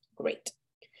nitrous, great.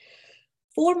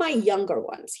 For my younger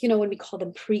ones, when we call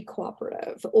them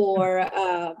pre-cooperative or,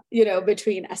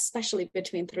 especially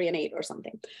between 3 and 8 or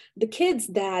something, the kids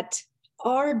that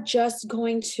are just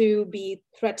going to be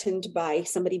threatened by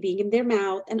somebody being in their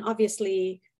mouth, and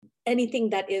obviously anything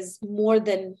that is more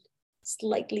than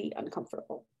slightly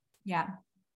uncomfortable. Yeah.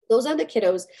 Those are the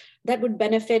kiddos that would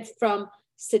benefit from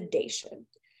sedation,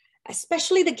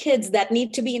 especially the kids that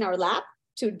need to be in our lap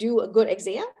to do a good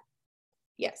exam.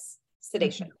 Yes,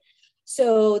 sedation.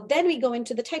 So then we go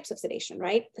into the types of sedation,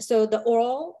 right? So the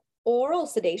oral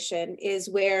sedation is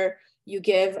where you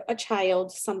give a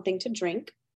child something to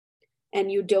drink and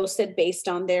you dose it based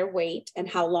on their weight and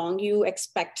how long you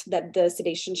expect that the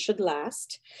sedation should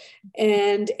last.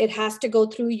 And it has to go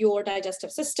through your digestive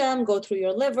system, go through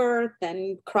your liver,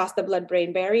 then cross the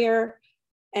blood-brain barrier,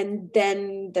 and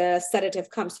then the sedative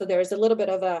comes. So there's a little bit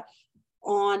of a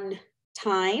on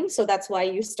time. So that's why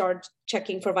you start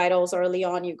checking for vitals early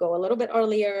on. You go a little bit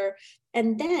earlier.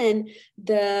 And then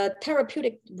the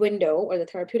therapeutic window or the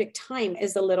therapeutic time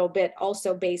is a little bit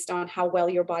also based on how well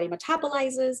your body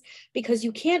metabolizes, because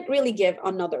you can't really give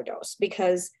another dose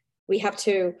because we have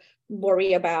to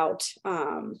worry about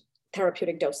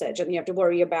therapeutic dosage, and you have to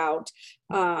worry about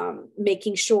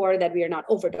making sure that we are not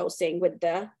overdosing with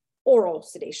the oral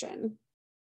sedation.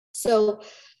 So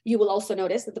you will also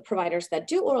notice that the providers that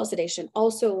do oral sedation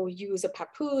also use a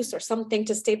papoose or something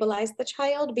to stabilize the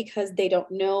child because they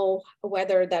don't know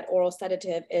whether that oral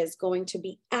sedative is going to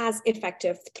be as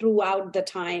effective throughout the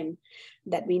time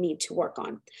that we need to work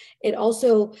on. It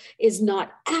also is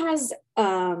not as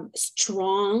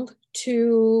strong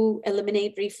to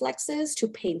eliminate reflexes to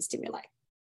pain stimuli.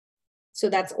 So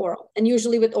that's oral. And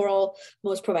usually with oral,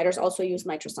 most providers also use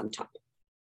nitrous on top.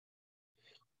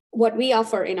 what we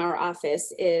offer in our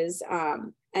office is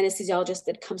anesthesiologist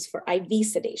that comes for IV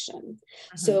sedation.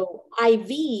 So IV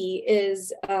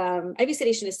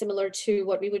sedation is similar to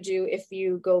what we would do if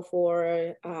you go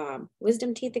for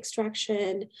wisdom teeth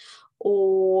extraction,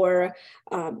 or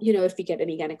if you get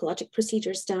any gynecologic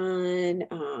procedures done,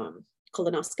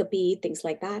 colonoscopy, things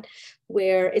like that,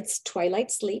 where it's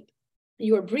twilight sleep.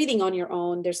 You are breathing on your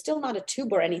own. There's still not a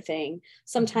tube or anything.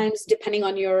 Sometimes, depending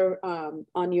on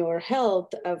your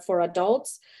health, for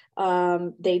adults,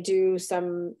 they do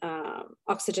some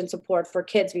oxygen support. For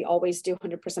kids, we always do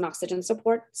 100% oxygen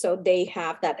support. So they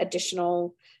have that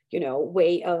additional,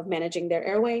 way of managing their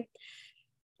airway.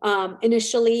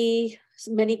 Initially,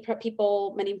 many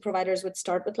providers would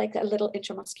start with like a little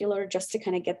intramuscular just to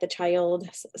kind of get the child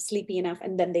sleepy enough,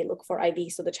 and then they look for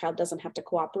IV, so the child doesn't have to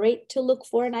cooperate to look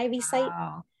for an IV site.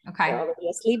 Wow. Okay. They're already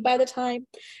asleep by the time.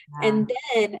 Yeah. And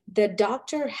then the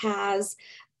doctor has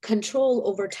control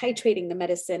over titrating the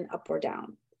medicine up or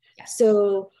down. Yes.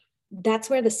 So that's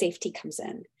where the safety comes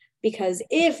in. Because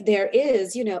if there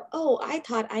is, I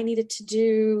thought I needed to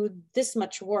do this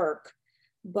much work,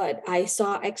 but I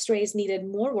saw x-rays needed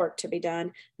more work to be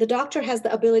done, the doctor has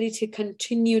the ability to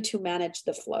continue to manage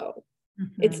the flow.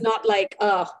 It's not like,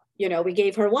 we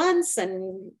gave her once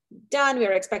and done. We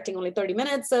were expecting only 30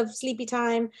 minutes of sleepy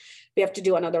time. We have to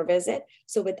do another visit.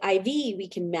 So with IV, we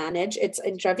can manage. It's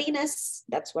intravenous.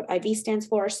 That's what IV stands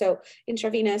for. So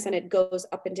intravenous, and it goes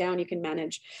up and down. You can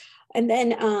manage. And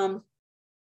then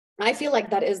I feel like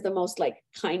that is the most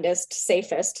kindest,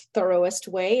 safest, thoroughest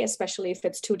way, especially if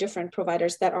it's two different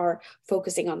providers that are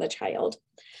focusing on the child.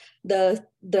 I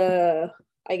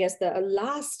guess the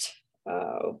last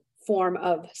form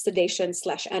of sedation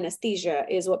 / anesthesia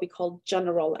is what we call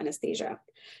general anesthesia.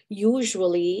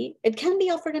 Usually it can be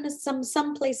offered in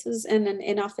some places in an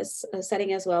in-office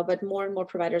setting as well, but more and more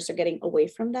providers are getting away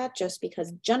from that, just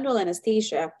because general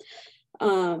anesthesia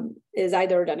is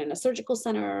either done in a surgical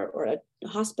center or a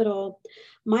hospital.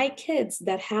 My kids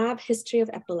that have history of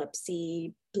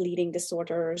epilepsy, bleeding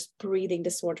disorders, breathing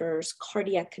disorders,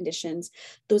 cardiac conditions,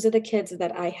 those are the kids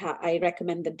that I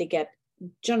recommend that they get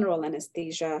general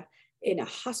anesthesia in a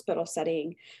hospital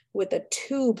setting with a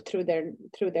tube through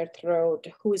their throat,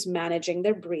 who is managing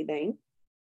their breathing.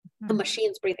 The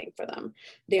machine's breathing for them.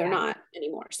 They are not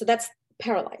anymore. So that's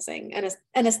paralyzing and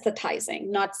anesthetizing,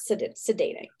 not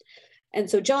sedating. And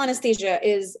so general anesthesia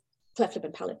is cleft lip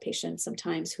and palate patients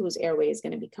sometimes whose airway is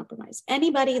going to be compromised.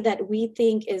 Anybody that we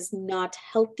think is not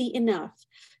healthy enough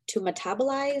to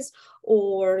metabolize,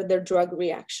 or their drug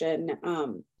reaction,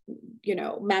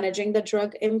 managing the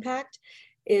drug impact,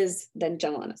 is then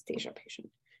general anesthesia patient.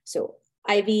 So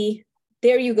IV,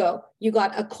 there you go. You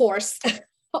got a course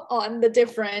on the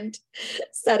different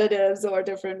sedatives or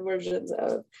different versions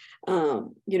of,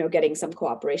 getting some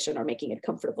cooperation or making it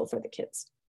comfortable for the kids.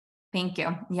 Thank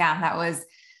you. Yeah,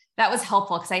 that was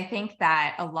helpful, because I think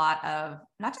that a lot of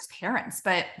not just parents,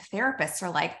 but therapists are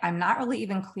like, I'm not really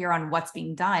even clear on what's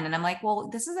being done. And I'm like, well,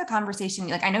 this is a conversation.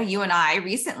 Like, I know you and I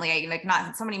recently,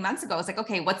 not so many months ago, it's like,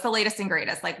 okay, what's the latest and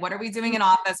greatest? Like, what are we doing in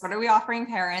office? What are we offering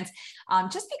parents?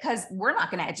 Just because we're not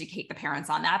going to educate the parents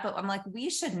on that, but I'm like, we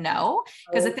should know,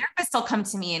 because the therapists will come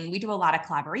to me, and we do a lot of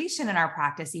collaboration in our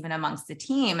practice, even amongst the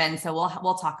team. And so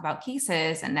we'll talk about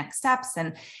cases and next steps.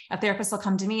 And a therapist will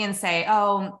come to me and say,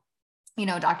 oh,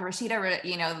 Dr.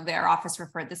 Rishita, their office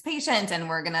referred this patient, and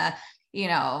we're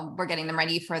getting them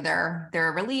ready for their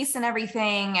release and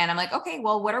everything. And I'm like, okay,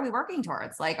 well, what are we working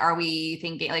towards? Like, are we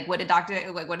thinking, what did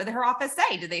her office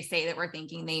say? Did they say that we're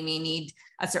thinking they may need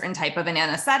a certain type of an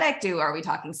anesthetic? Are we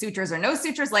talking sutures or no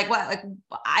sutures? We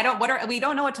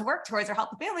don't know what to work towards or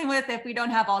help the family with if we don't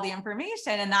have all the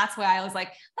information. And that's why I was like,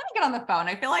 let me get on the phone.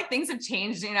 I feel like things have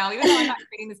changed, even though I'm not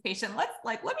treating this patient, let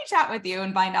me chat with you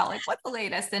and find out what's the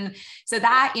latest. And so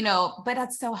that, but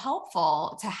that's so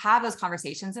helpful to have those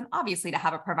conversations, and obviously to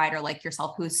have a provider like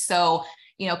yourself who's so,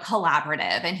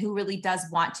 collaborative, and who really does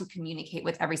want to communicate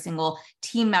with every single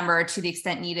team member to the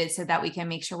extent needed, so that we can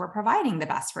make sure we're providing the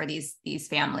best for these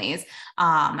families.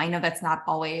 I know that's not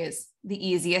always the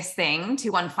easiest thing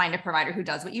to, one, find a provider who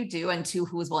does what you do, and two,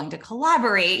 who is willing to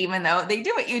collaborate, even though they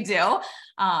do what you do.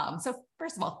 So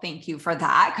first of all, thank you for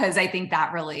that, because I think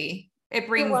that really, it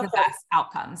brings the best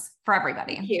outcomes for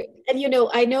everybody. Thank you. And,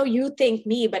 I know you thank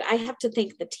me, but I have to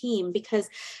thank the team, because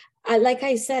like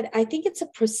I said, I think it's a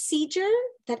procedure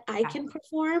that I can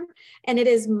perform, and it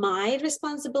is my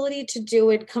responsibility to do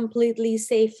it completely,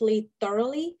 safely,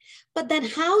 thoroughly. But then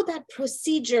how that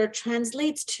procedure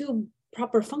translates to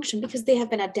proper function, because they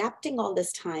have been adapting all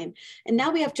this time, and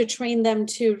now we have to train them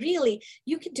to really,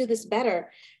 you can do this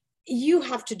better. You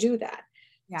have to do that.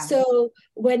 Yeah. So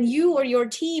when you or your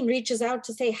team reaches out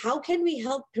to say, how can we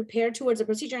help prepare towards a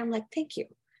procedure? I'm like, thank you.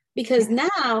 Because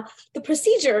now the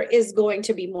procedure is going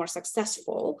to be more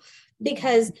successful,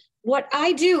 because what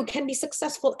I do can be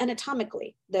successful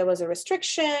anatomically. There was a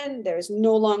restriction, there is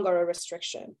no longer a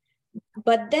restriction.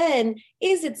 But then,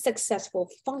 is it successful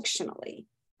functionally?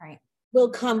 Right. Will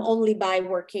come only by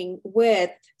working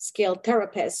with skilled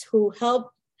therapists who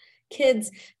help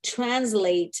kids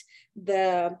translate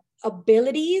the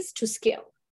abilities to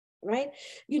skill, right?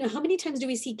 You know, how many times do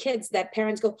we see kids that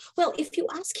parents go, well, if you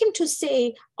ask him to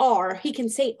say R, he can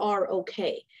say R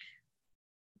okay.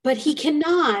 But he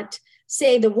cannot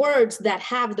say the words that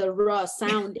have the R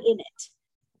sound in it.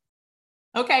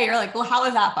 Okay, you're like, well, how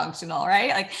is that functional, right?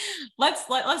 Like, let's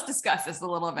discuss this a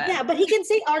little bit. Yeah, but he can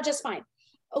say R just fine.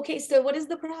 Okay, so what is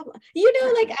the problem? You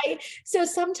know, so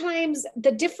sometimes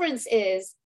the difference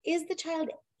is the child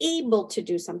able to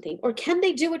do something, or can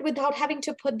they do it without having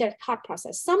to put their thought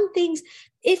process? Some things,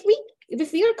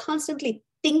 if we are constantly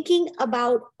thinking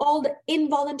about all the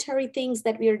involuntary things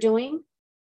that we are doing,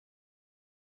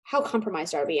 how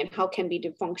compromised are we, and how can we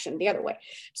do function the other way?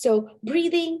 So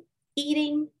breathing,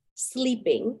 eating,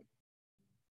 sleeping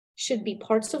should be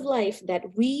parts of life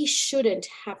that we shouldn't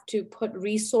have to put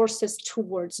resources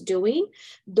towards doing.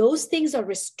 Those things are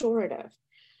restorative.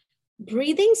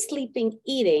 Breathing, sleeping,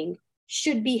 eating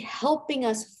should be helping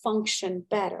us function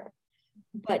better.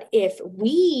 But if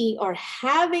we are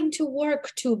having to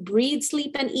work to breathe,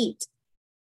 sleep, and eat,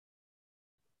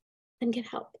 then get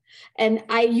help. And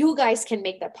you guys can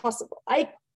make that possible. I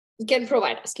can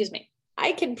provide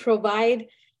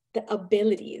the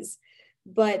abilities,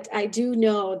 but I do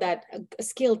know that a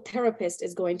skilled therapist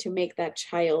is going to make that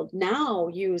child now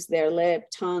use their lip,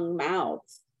 tongue, mouth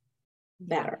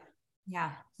better.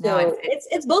 Yeah. So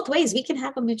it's both ways. We can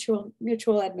have a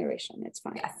mutual admiration. It's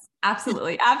fine. Yes,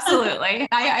 absolutely. Absolutely.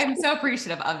 I'm so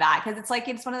appreciative of that, because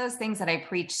it's one of those things that I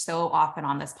preach so often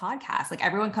on this podcast. Like,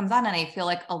 everyone comes on and I feel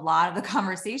like a lot of the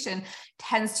conversation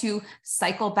tends to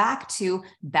cycle back to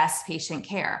best patient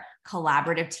care,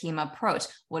 collaborative team approach.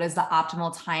 What is the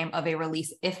optimal time of a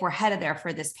release if we're headed there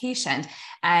for this patient?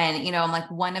 And, I'm like,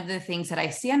 one of the things that I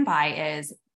stand by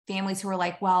is families who are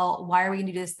like, well, why are we going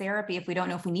to do this therapy if we don't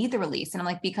know if we need the release? And I'm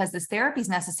like, because this therapy is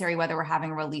necessary whether we're having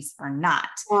a release or not.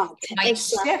 It might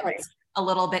shift a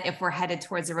little bit if we're headed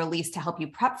towards a release to help you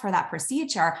prep for that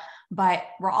procedure. But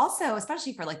we're also,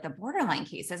 especially for like the borderline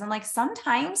cases, and like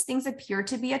sometimes things appear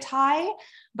to be a tie,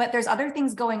 but there's other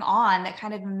things going on that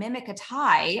kind of mimic a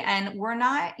tie. And we're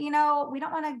not, we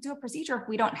don't want to do a procedure if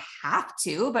we don't have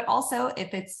to, but also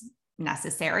if it's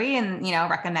necessary and,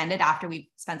 recommended after we've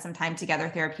spent some time together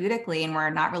therapeutically and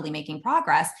we're not really making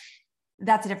progress,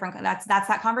 that's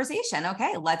that conversation.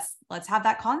 Okay, let's have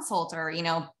that consult, or,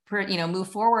 move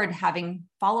forward having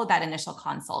followed that initial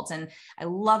consult. And I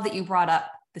love that you brought up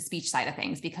the speech side of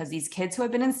things, because these kids who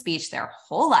have been in speech their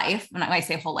whole life, and when I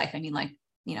say whole life, I mean, like,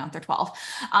 they're 12.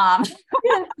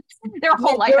 Their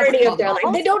whole life. Of their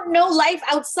life. They don't know life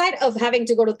outside of having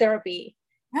to go to therapy.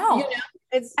 No.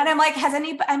 And I'm like,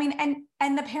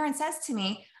 and the parent says to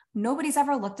me, nobody's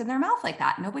ever looked in their mouth like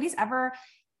that. Nobody's ever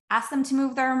asked them to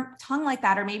move their tongue like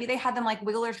that. Or maybe they had them like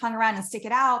wiggle their tongue around and stick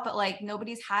it out, but like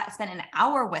nobody's spent an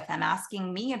hour with them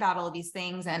asking me about all of these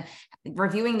things and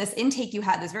reviewing this intake you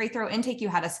had, this very thorough intake you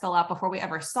had us fill out before we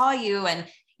ever saw you. And,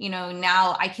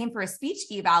 now I came for a speech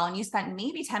eval and you spent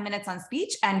maybe 10 minutes on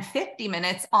speech and 50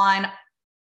 minutes on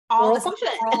all this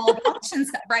oral function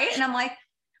stuff, right? And I'm like,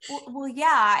 well,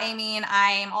 yeah,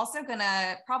 I'm also going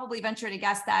to probably venture to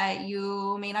guess that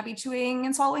you may not be chewing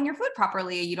and swallowing your food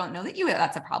properly. You don't know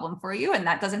that's a problem for you. And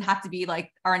that doesn't have to be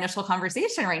like our initial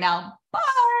conversation right now, but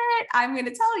I'm going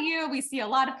to tell you, we see a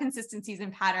lot of consistencies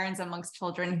and patterns amongst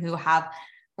children who have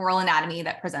oral anatomy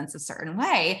that presents a certain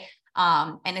way.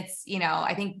 And it's,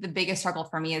 I think the biggest struggle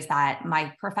for me is that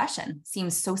my profession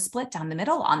seems so split down the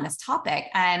middle on this topic.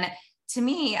 And to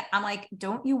me, I'm like,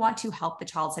 don't you want to help the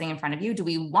child sitting in front of you? Do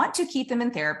we want to keep them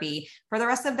in therapy for the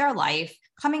rest of their life,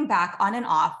 coming back on and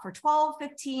off for 12,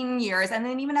 15 years? And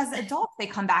then even as adults, they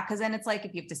come back, because then it's like,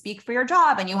 if you have to speak for your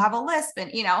job and you have a lisp,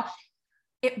 and,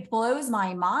 it blows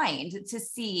my mind to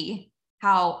see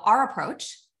how our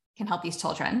approach can help these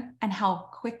children and how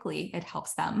quickly it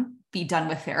helps them be done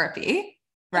with therapy,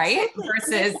 right? Exactly.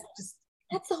 Versus just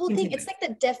that's the whole thing. It's like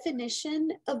the definition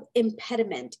of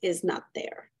impediment is not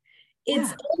there.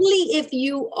 It's only if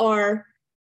you are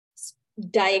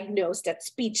diagnosed at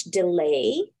speech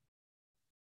delay,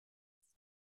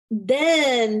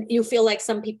 then you feel like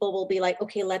some people will be like,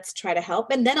 okay, let's try to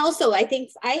help. And then also, I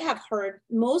think I have heard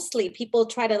mostly people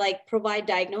try to like provide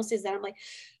diagnoses that I'm like,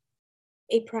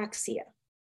 apraxia.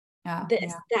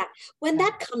 this, that. When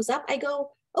that comes up, I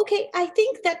go, okay, I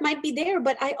think that might be there,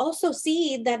 but I also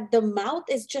see that the mouth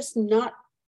is just not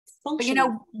functioning.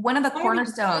 But one of the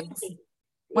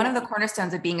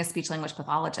cornerstones of being a speech language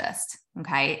pathologist,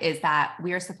 okay, is that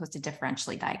we are supposed to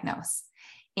differentially diagnose.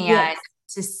 And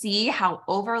to see how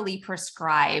overly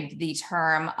prescribed the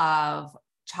term of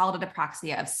childhood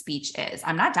apraxia of speech is.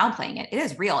 I'm not downplaying it. It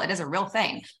is real. It is a real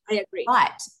thing. I agree.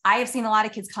 But I have seen a lot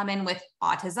of kids come in with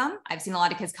autism. I've seen a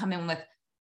lot of kids come in with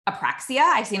apraxia.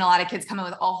 I've seen a lot of kids come in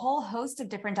with a whole host of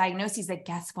different diagnoses that,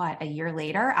 guess what? A year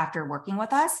later, after working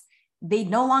with us, they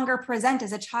no longer present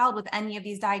as a child with any of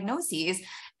these diagnoses.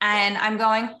 And I'm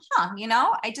going,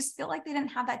 I just feel like they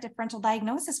didn't have that differential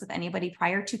diagnosis with anybody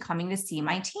prior to coming to see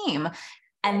my team.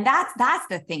 And that's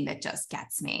the thing that just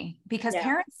gets me, because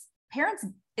parents,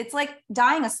 it's like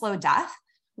dying a slow death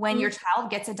when your child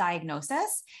gets a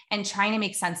diagnosis and trying to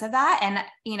make sense of that. And,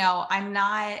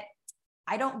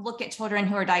 I don't look at children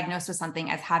who are diagnosed with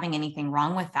something as having anything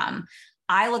wrong with them.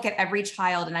 I look at every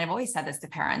child, and I've always said this to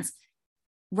parents,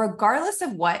 regardless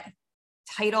of what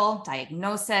title,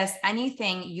 diagnosis,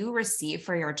 anything you receive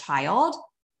for your child,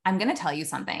 I'm going to tell you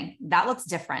something that looks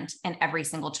different in every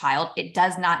single child. It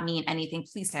does not mean anything.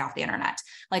 Please stay off the internet.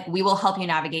 Like, we will help you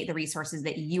navigate the resources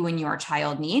that you and your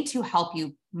child need to help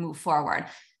you move forward.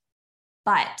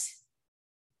 But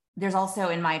there's also,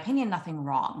 in my opinion, nothing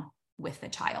wrong with the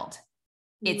child.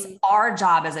 It's our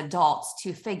job as adults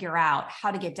to figure out how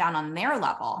to get down on their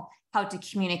level, how to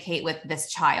communicate with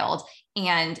this child.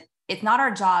 And it's not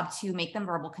our job to make them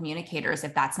verbal communicators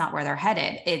if that's not where they're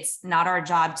headed. It's not our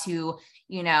job to,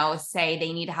 say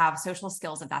they need to have social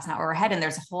skills if that's not where we're headed. And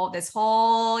there's this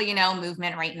whole,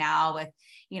 movement right now with,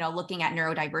 looking at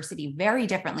neurodiversity very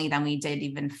differently than we did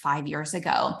even 5 years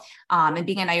ago. And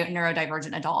being a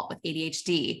neurodivergent adult with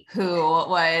ADHD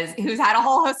who's had a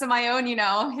whole host of my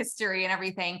own, history and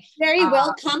everything. Very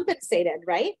well compensated,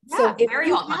 right? Yeah, so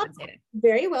very well compensated.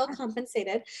 Very well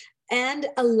compensated. And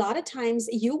a lot of times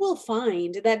you will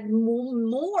find that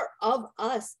more of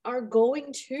us are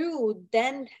going to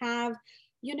then have,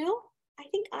 I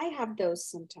think I have those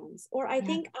symptoms, or I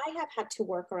think I have had to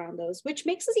work around those, which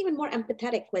makes us even more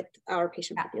empathetic with our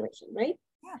patient population, right?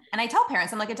 Yeah. And I tell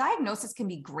parents, I'm like, a diagnosis can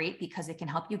be great because it can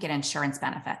help you get insurance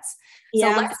benefits.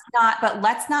 Yeah. So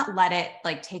let's not let it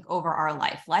take over our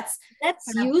life. Let's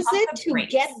use it to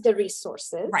get the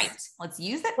resources. Right. Let's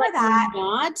use it for that.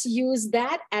 Not use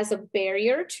that as a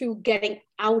barrier to getting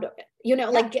out of it,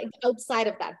 like getting outside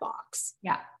of that box.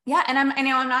 Yeah. Yeah. And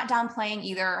I'm not downplaying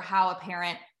either how a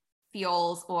parent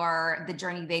feels or the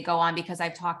journey they go on, because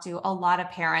I've talked to a lot of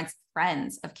parents,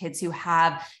 friends of kids who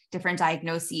have different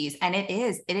diagnoses, and it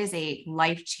is a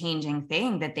life-changing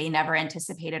thing that they never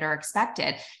anticipated or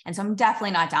expected. And so I'm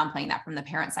definitely not downplaying that from the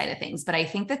parent side of things. But I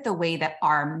think that the way that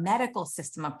our medical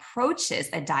system approaches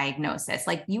a diagnosis,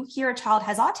 like, you hear a child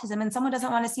has autism and someone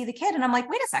doesn't want to see the kid. And I'm like,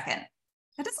 wait a second,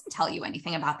 that doesn't tell you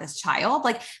anything about this child.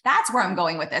 Like, that's where I'm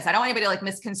going with this. I don't want anybody to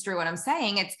misconstrue what I'm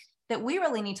saying. It's that we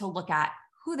really need to look at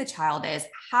who the child is,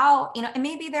 how, and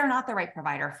maybe they're not the right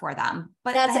provider for them,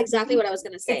 but that's exactly what I was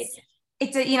going to say.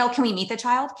 It's can we meet the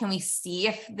child? Can we see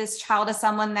if this child is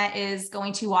someone that is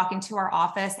going to walk into our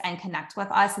office and connect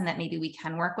with us, and that maybe we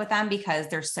can work with them, because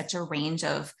there's such a range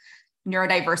of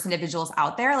neurodiverse individuals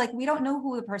out there. Like, we don't know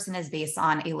who the person is based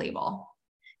on a label.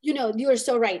 You're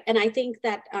so right. And I think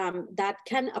that that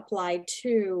can apply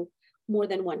to more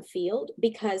than one field,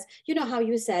 because how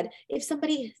you said, if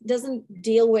somebody doesn't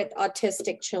deal with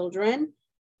autistic children,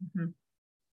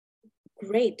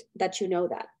 great that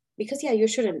that, because you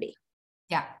shouldn't be.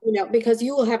 Yeah. Because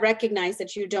you will have recognized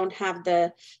that you don't have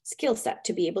the skill set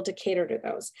to be able to cater to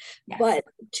those. Yes. But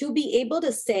to be able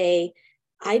to say,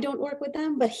 I don't work with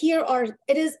them, but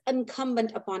it is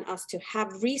incumbent upon us to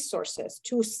have resources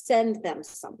to send them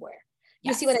somewhere.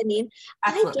 Yes. You see what I mean?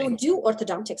 Absolutely. I don't do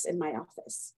orthodontics in my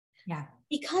office. Yeah.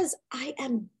 Because I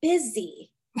am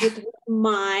busy with what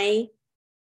my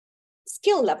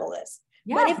skill level is.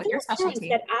 Yeah, but if there are parents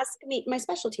that ask me, my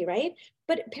specialty, right?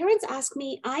 But parents ask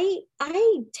me, I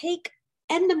take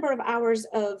N number of hours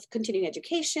of continuing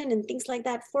education and things like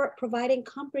that for providing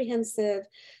comprehensive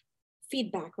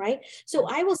feedback, right? So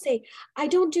I will say, I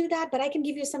don't do that, but I can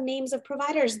give you some names of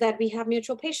providers that we have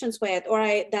mutual patients with, or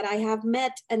that I have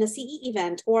met in a CE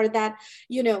event, or that,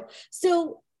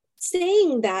 so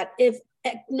saying that, if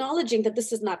acknowledging that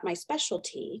this is not my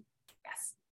specialty,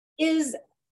 is,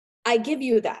 I give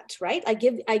you that, right? I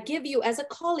give you, as a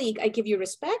colleague, I give you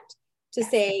respect to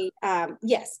say,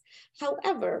 yes.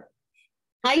 However,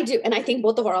 I do, and I think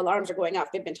both of our alarms are going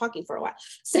off. They've been talking for a while.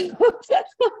 So,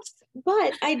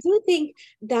 but I do think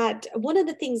that one of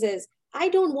the things is, I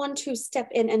don't want to step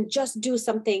in and just do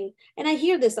something. And I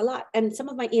hear this a lot. And some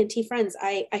of my ENT friends,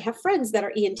 I have friends that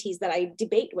are ENTs that I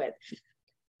debate with.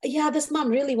 Yeah, this mom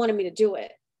really wanted me to do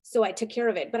it, so I took care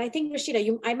of it. But I think,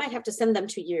 Rishita, I might have to send them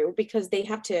to you, because they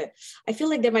have to, I feel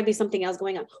like there might be something else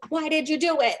going on. Why did you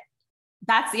do it?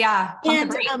 That's pump the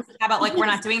brakes. How about like, we're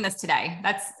not doing this today?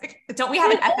 Don't we have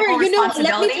an ethical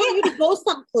responsibility? Let me tell you to go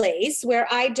someplace where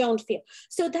I don't feel.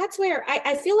 So that's where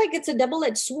I feel like it's a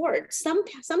double-edged sword.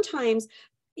 Sometimes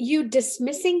you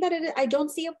dismissing that I don't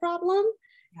see a problem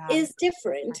is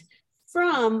different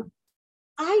from,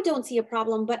 I don't see a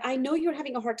problem, but I know you're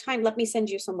having a hard time. Let me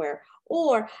send you somewhere.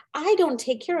 Or I don't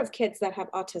take care of kids that have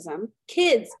autism,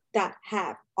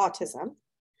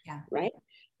 right?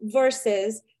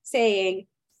 Versus saying,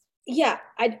 yeah,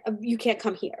 you can't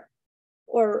come here.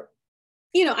 Or,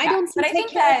 I don't see. But I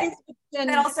think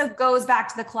that also goes back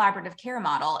to the collaborative care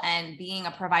model and being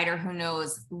a provider who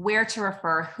knows where to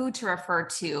refer, who to refer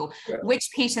to, which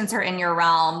patients are in your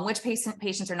realm, which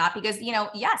patients are not. Because,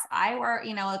 yes, I work,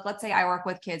 like, let's say I work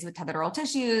with kids with tethered oral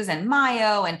tissues and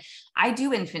myo, and I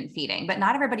do infant feeding, but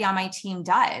not everybody on my team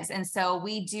does. And so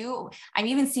I'm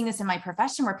even seeing this in my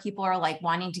profession where people are like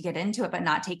wanting to get into it, but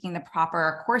not taking the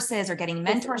proper courses or getting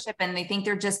mentorship. And they think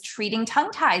they're just treating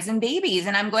tongue ties and babies.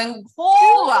 And I'm going,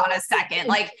 hold on a second.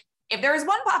 Like, if there is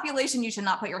one population you should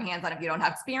not put your hands on if you don't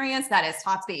have experience, that is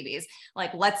TOTS babies.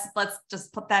 Like, let's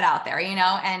just put that out there,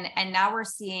 and now we're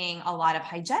seeing a lot of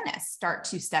hygienists start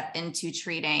to step into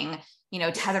treating,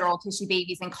 tethered oral tissue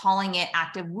babies and calling it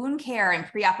active wound care and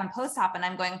pre-op and post-op. And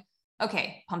I'm going,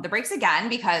 okay, pump the brakes again,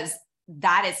 because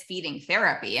that is feeding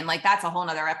therapy. And like, that's a whole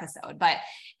nother episode, but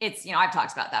it's, I've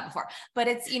talked about that before, but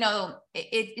it's,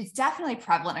 it's definitely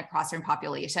prevalent across certain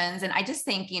populations. And I just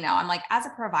think, I'm like, as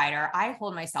a provider, I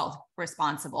hold myself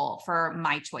responsible for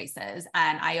my choices.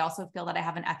 And I also feel that I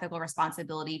have an ethical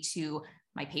responsibility to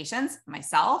my patients,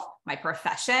 myself, my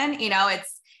profession,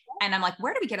 and I'm like,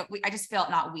 where do we get it? I just feel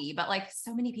not we, but like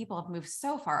so many people have moved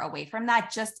so far away from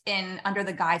that, just under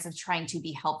the guise of trying to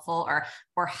be helpful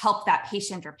or help that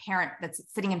patient or parent that's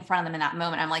sitting in front of them in that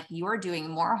moment. I'm like, you are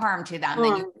doing more harm to them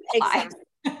than you realize.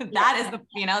 Exactly. That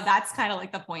is that's kind of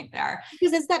like the point there.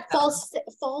 Because it's that false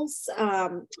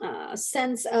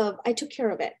sense of, I took care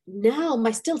of it. Now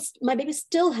my baby's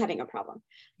still having a problem.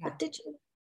 Yeah. But did you?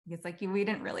 It's like, we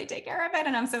didn't really take care of it.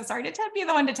 And I'm so sorry to be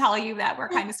the one to tell you that we're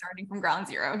kind of starting from ground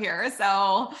zero here.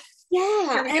 So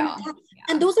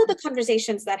and those are the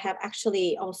conversations that have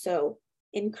actually also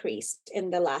increased in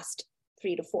the last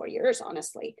 3 to 4 years,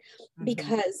 honestly,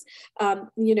 because,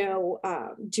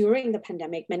 during the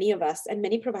pandemic, many of us and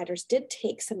many providers did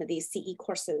take some of these CE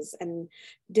courses and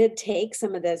did take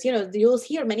some of this, you'll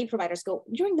hear many providers go,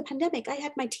 during the pandemic, I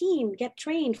had my team get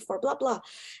trained for blah, blah.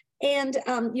 And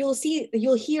you'll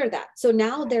hear that. So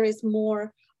now there is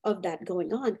more of that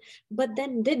going on. But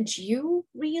then did you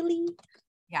really?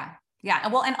 Yeah.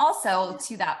 Well, and also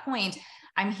to that point,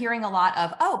 I'm hearing a lot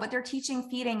of, but they're teaching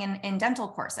feeding in dental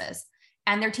courses.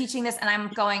 And they're teaching this. And I'm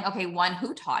going, okay, one,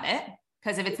 who taught it?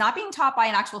 Because if it's not being taught by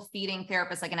an actual feeding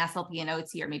therapist, like an SLP, an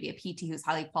OT, or maybe a PT who's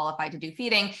highly qualified to do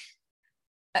feeding,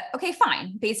 okay,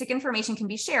 fine. Basic information can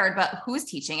be shared, but who's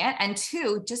teaching it? And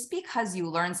two, just because you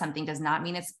learn something does not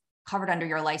mean it's covered under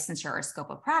your licensure or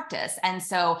scope of practice. And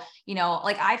so,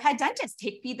 like I've had dentists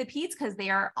feed the peds because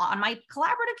they are on my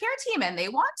collaborative care team and they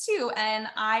want to. And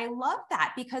I love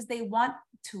that because they want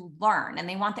to learn and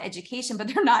they want the education, but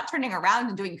they're not turning around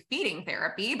and doing feeding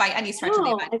therapy by any stretch of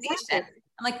the imagination. Exactly.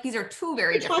 I'm like, these are two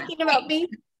very different talking things. About me?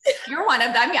 You're one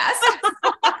of them, yes.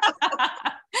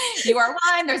 You are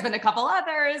one. There's been a couple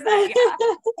others.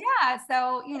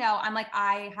 So, I'm like,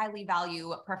 I highly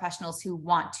value professionals who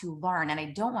want to learn and I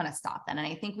don't want to stop them. And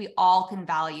I think we all can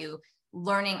value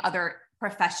learning other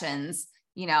professions,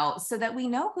 so that we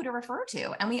know who to refer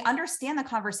to and we understand the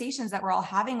conversations that we're all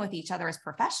having with each other as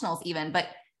professionals even, but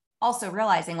also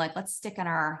realizing like, let's stay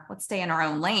in our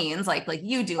own lanes, like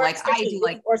you do, like I do,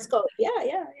 like or scope. Yeah.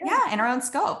 In our own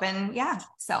scope. And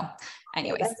so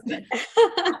anyways.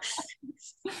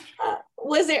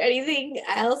 Was there anything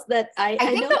else that I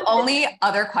think the only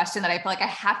other question that I feel like I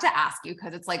have to ask you,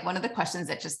 because it's like one of the questions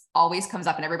that just always comes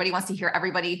up and everybody wants to hear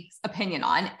everybody's opinion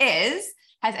on is,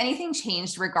 has anything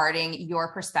changed regarding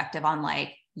your perspective on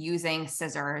like using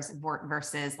scissors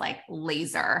versus like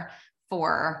laser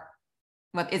for,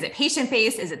 what is it,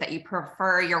 patient-based? Is it that you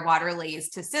prefer your water lays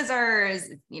to scissors,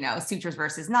 sutures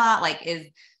versus not? Like,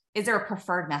 is there a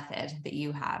preferred method that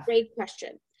you have? Great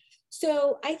question.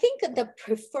 So I think the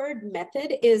preferred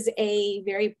method is a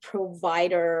very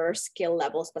provider skill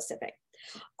level specific.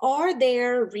 Are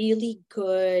there really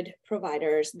good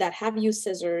providers that have used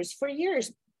scissors for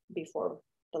years before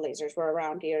the lasers were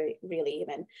around here really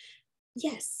even.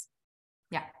 Yes.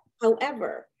 Yeah.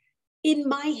 However, in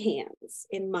my hands,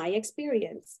 in my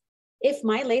experience, if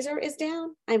my laser is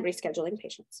down, I'm rescheduling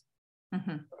patients.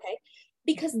 Okay.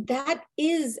 Because that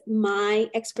is my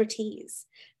expertise.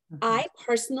 I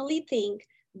personally think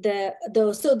the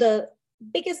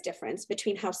biggest difference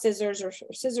between how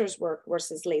scissors work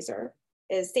versus laser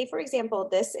is, say, for example,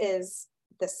 this is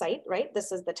the site, right?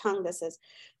 This is the tongue. This is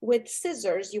with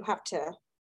scissors, you have to,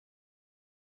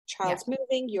 child's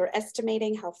moving, you're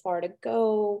estimating how far to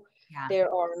go. Yeah.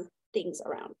 There are things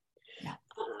around. Yeah.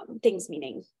 Things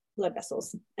meaning blood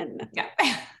vessels and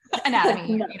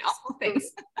anatomy,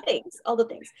 things, all the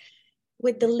things.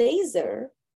 With the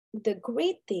laser, the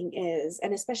great thing is,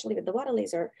 and especially with the water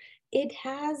laser, it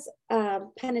has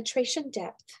penetration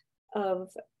depth of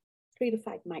 3 to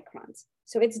 5 microns.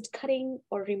 So it's cutting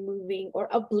or removing or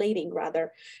ablating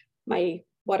rather. My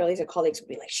water laser colleagues would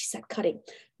be like, she said cutting,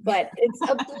 but it's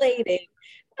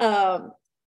ablating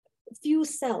few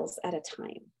cells at a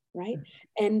time, right?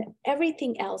 And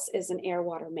everything else is an air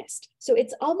water mist. So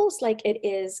it's almost like it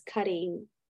is cutting,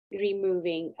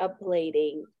 removing,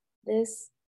 ablating this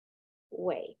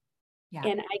way. Yeah.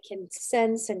 And I can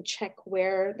sense and check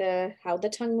where how the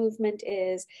tongue movement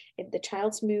is. If the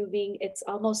child's moving, it's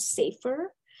almost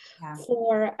safer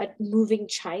for a moving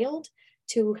child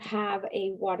to have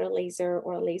a water laser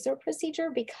or laser procedure,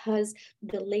 because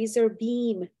the laser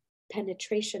beam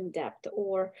penetration depth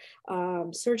or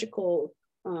surgical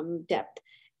depth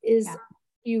is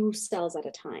few cells at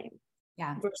a time.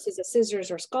 Yeah. Versus a scissors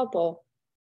or scalpel,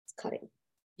 it's cutting.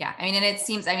 Yeah. I mean, and it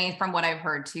seems, I mean, from what I've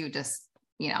heard too, just,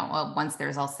 once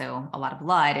there's also a lot of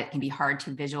blood, it can be hard to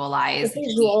visualize.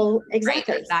 Visual,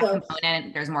 exactly. Right? That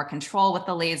component, there's more control with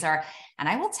the laser. And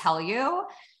I will tell you,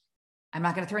 I'm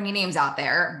not going to throw any names out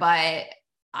there, but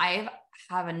I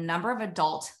have a number of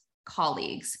adult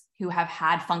colleagues who have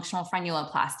had functional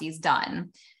frenuloplasties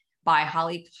done by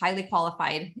highly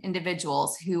qualified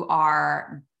individuals who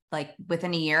are like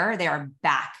within a year, they are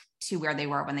back to where they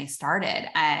were when they started.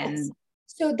 And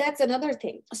so that's another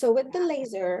thing. So with the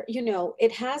laser,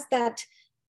 it has that.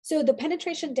 So the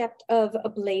penetration depth of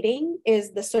ablating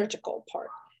is the surgical part,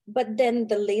 but then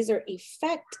the laser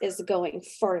effect is going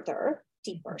further,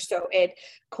 deeper. So it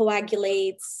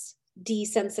coagulates,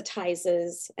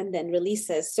 desensitizes, and then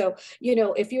releases. So,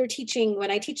 if you're teaching,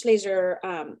 when I teach laser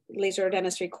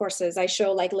dentistry courses, I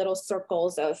show like little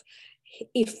circles of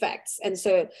effects. And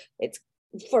so it's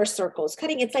first circles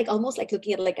cutting. It's like almost like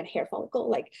looking at like a hair follicle,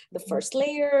 like the first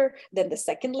layer, then the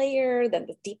second layer, then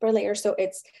the deeper layer. So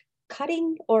it's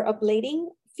cutting or ablating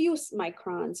few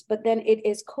microns, but then it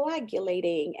is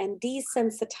coagulating and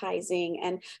desensitizing.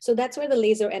 And so that's where the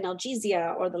laser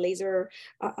analgesia or the laser,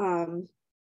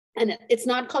 and it's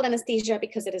not called anesthesia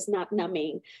because it is not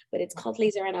numbing, but it's called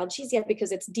laser analgesia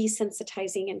because it's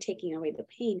desensitizing and taking away the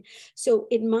pain. So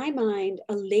in my mind,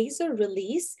 a laser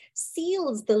release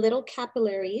seals the little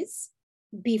capillaries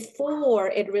before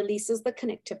it releases the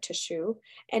connective tissue.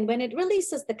 And when it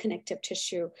releases the connective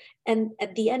tissue, and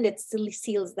at the end, it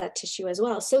seals that tissue as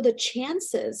well. So the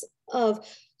chances of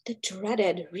the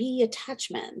dreaded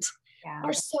reattachment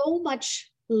are so much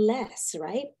less,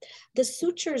 right? The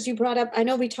sutures you brought up, I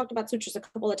know we talked about sutures a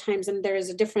couple of times, and there is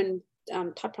a different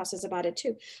thought process about it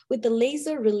too. With the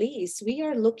laser release, we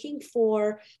are looking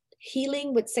for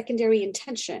healing with secondary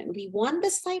intention. We want the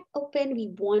site open.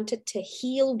 We want it to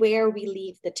heal where we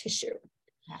leave the tissue.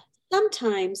 Yeah.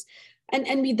 Sometimes,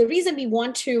 the reason we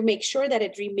want to make sure that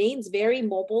it remains very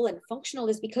mobile and functional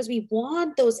is because we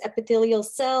want those epithelial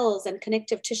cells and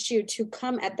connective tissue to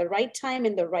come at the right time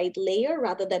in the right layer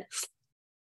rather than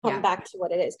come back to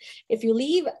what it is. If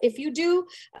you do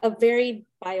a very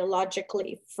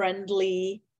biologically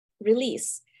friendly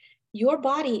release, your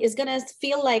body is going to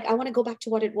feel like, I want to go back to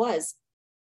what it was.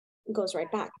 It goes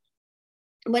right back.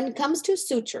 When it comes to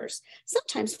sutures,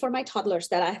 sometimes for my toddlers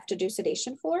that I have to do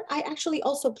sedation for, I actually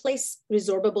also place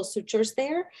resorbable sutures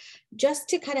there just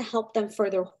to kind of help them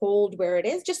further hold where it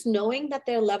is, just knowing that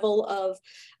their level of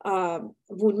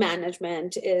wound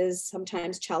management is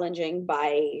sometimes challenging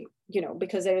by,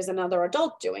 because there is another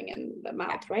adult doing it in the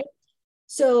mouth, right?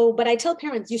 So, but I tell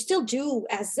parents, you still do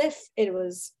as if it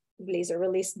was laser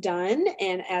release done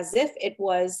and as if it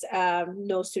was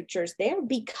no sutures there,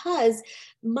 because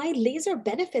my laser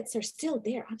benefits are still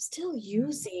there. I'm still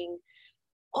using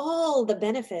all the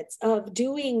benefits of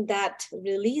doing that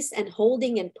release and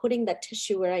holding and putting that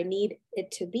tissue where I need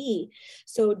it to be.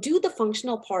 So do the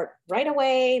functional part right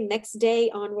away, next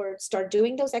day onward, start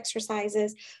doing those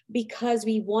exercises because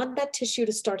we want that tissue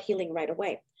to start healing right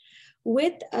away.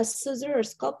 With a scissor or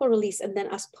scalpel release and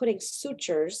then us putting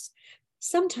sutures,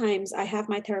 sometimes I have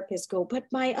my therapist go, but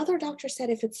my other doctor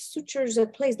said if it's sutures or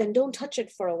place, then don't touch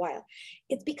it for a while.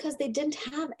 It's because they didn't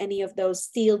have any of those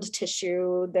sealed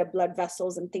tissue, the blood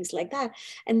vessels and things like that.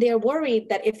 And they're worried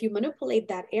that if you manipulate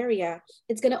that area,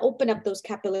 it's going to open up those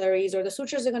capillaries, or the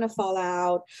sutures are going to fall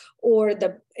out, or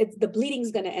the bleeding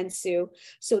is going to ensue.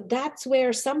 So that's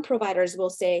where some providers will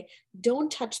say,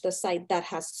 don't touch the site that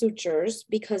has sutures,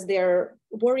 because they're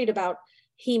worried about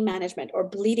heme management or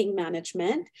bleeding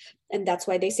management. And that's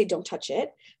why they say don't touch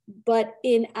it. But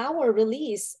in our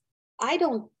release, I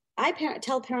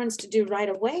tell parents to do right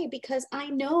away, because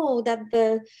I know that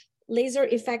the laser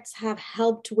effects have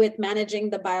helped with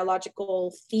managing the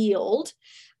biological field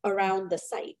around the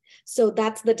site. So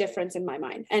that's the difference in my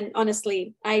mind. And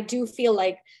honestly, I do feel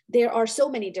like there are so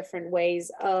many different ways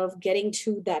of getting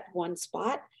to that one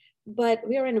spot, but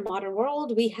we're in a modern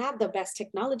world. We have the best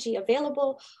technology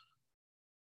available.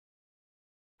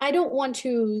 I don't want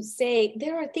to say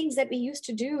there are things that we used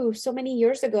to do so many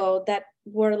years ago that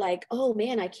were like, oh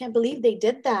man, I can't believe they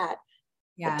did that.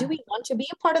 Yeah. But do we want to be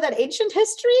a part of that ancient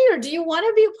history, or do you want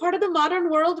to be a part of the modern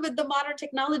world with the modern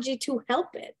technology to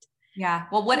help it? Yeah.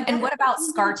 Well, what about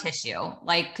scar tissue?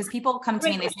 Like, cause people come to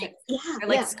me and they say, they're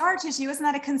like, scar tissue, isn't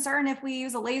that a concern if we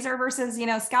use a laser versus,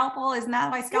 scalpel? Isn't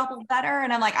that why scalpel's better?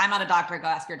 And I'm like, I'm not a doctor. Go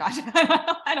ask your doctor.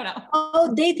 I don't know.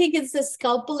 Oh, they think it's the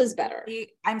scalpel is better.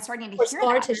 I'm starting to hear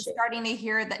that. They're starting to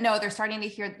hear that. No, they're starting to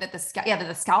hear that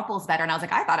the scalpel is better. And I was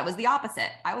like, I thought it was the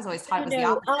opposite. I was always taught it was the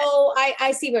opposite. Oh,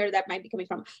 I see where that might be coming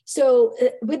from. So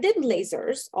within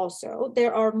lasers also,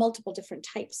 there are multiple different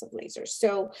types of lasers.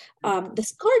 So the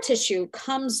scar tissue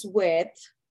comes with,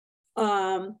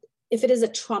 if it is a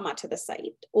trauma to the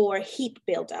site or heat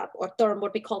buildup or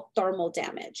what we call thermal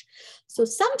damage. So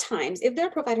sometimes if there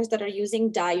are providers that are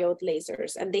using diode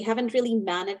lasers and they haven't really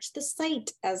managed the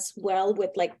site as well with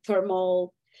like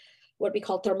what we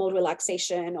call thermal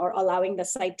relaxation, or allowing the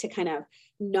site to kind of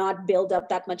not build up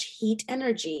that much heat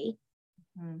energy,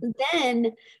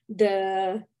 then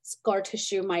the scar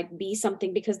tissue might be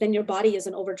something, because then your body is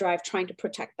in overdrive trying to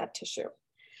protect that tissue.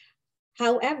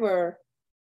 However,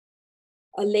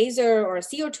 a laser or a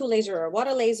CO2 laser or a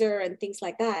water laser and things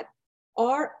like that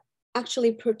are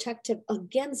actually protective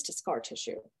against scar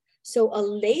tissue. So a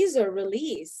laser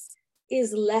release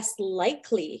is less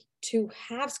likely to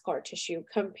have scar tissue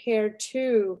compared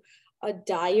to a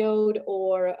diode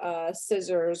or a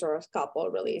scissors or a scalpel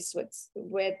release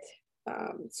with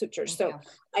sutures. So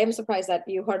I am surprised that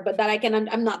you heard, but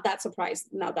I'm not that surprised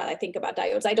now that I think about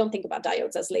diodes. I don't think about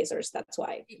diodes as lasers. That's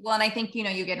why. Well, and I think,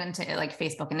 you get into like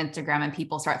Facebook and Instagram and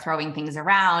people start throwing things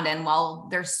around, and while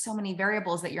there's so many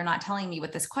variables that you're not telling me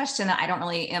with this question, I don't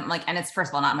really am like, and it's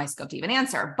first of all, not my scope to even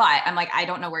answer, but I'm like, I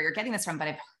don't know where you're getting this from, but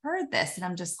I've heard this and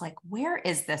I'm just like, where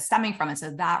is this stemming from? And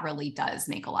so that really does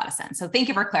make a lot of sense. So thank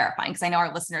you for clarifying, because I know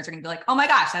our listeners are going to be like, oh my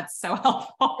gosh, that's so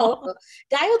helpful.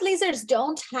 Diode lasers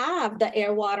don't have the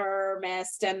air water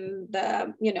mist and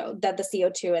the, that the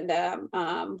CO2 and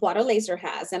the water laser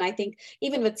has. And I think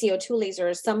even with CO2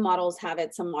 lasers, some models have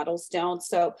it, some models don't.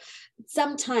 So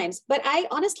sometimes, but I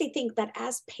honestly think that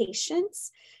as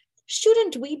patients,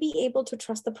 shouldn't we be able to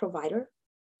trust the provider?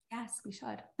 Yes, we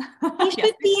should. We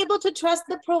should be able to trust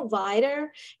the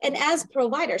provider. And as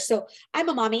providers, so I'm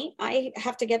a mommy, I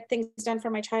have to get things done for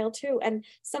my child too. And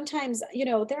sometimes,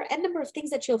 there are a number of things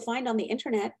that you'll find on the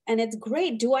internet, and it's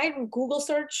great. Do I Google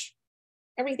search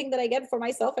everything that I get for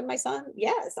myself and my son?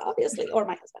 Yes, obviously, or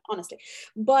my husband, honestly.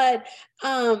 But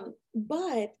at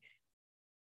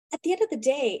the end of the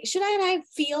day, should I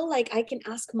feel like I can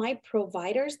ask my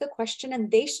providers the question, and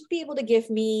they should be able to give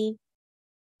me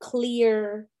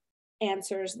clear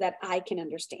answers that I can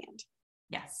understand?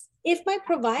 Yes. If my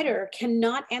provider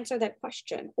cannot answer that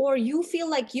question, or you feel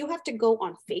like you have to go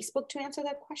on Facebook to answer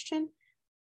that question,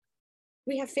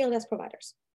 we have failed as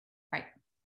providers.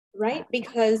 Right?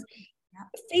 Because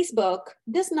Facebook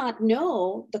does not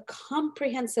know the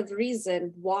comprehensive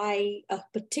reason why a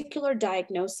particular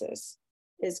diagnosis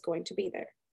is going to be there.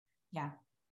 Yeah.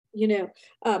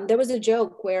 There was a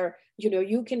joke where,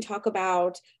 you can talk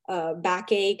about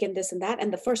backache and this and that,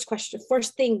 and the first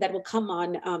thing that will come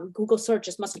on Google search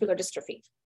is muscular dystrophy.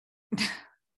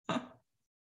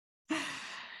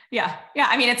 Yeah.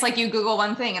 I mean, it's like you Google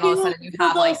one thing and all of a sudden you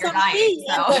have like you're dying.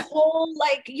 So. And the whole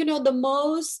the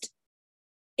most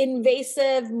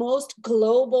invasive, most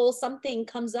global something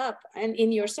comes up and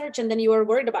in your search, and then you are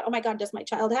worried about, oh my God, does my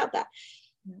child have that?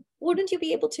 Shouldn't you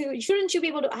be able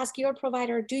to ask your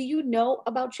provider, do you know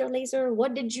about your laser?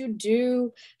 What did you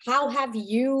do? How have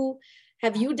you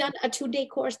done a 2-day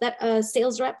course that a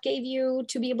sales rep gave you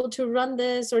to be able to run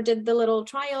this, or did the little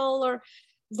trial, or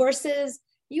versus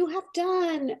you have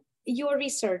done your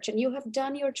research and you have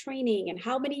done your training and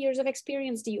how many years of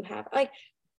experience do you have? Like,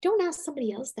 don't ask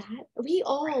somebody else that. We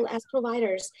all, as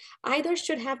providers, either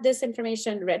should have this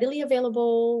information readily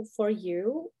available for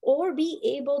you or be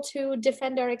able to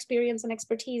defend our experience and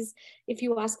expertise if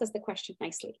you ask us the question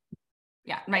nicely.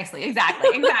 Yeah, nicely.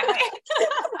 Exactly. Exactly.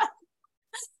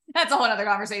 That's a whole other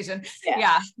conversation.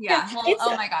 Yeah. Well,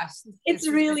 oh my gosh. It's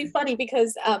really funny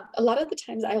because a lot of the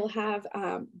times I will have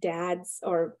dads,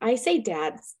 or I say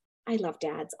dads. I love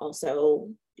dads also.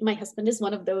 My husband is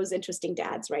one of those interesting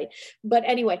dads, right? But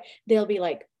anyway, they'll be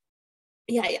like,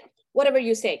 yeah, whatever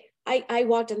you say. I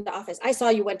walked in the office. I saw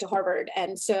you went to Harvard.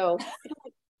 And so I'm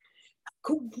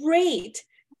like, great.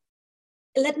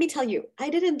 Let me tell you, I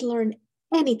didn't learn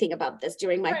anything about this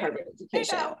during my Harvard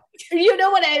education. You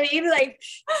know what I mean? Like,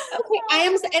 okay,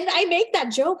 and I make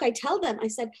that joke. I tell them, I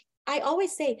said, I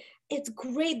always say, it's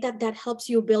great that helps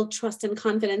you build trust and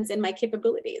confidence in my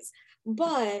capabilities.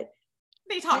 But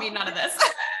they taught me none of this.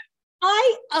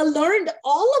 I learned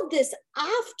all of this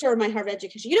after my Harvard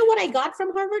education. You know what I got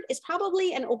from Harvard is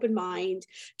probably an open mind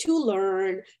to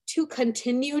learn, to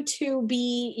continue to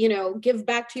be, give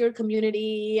back to your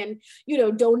community and,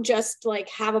 don't just like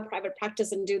have a private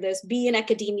practice and do this, be in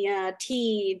academia,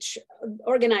 teach,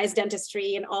 organize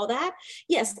dentistry and all that.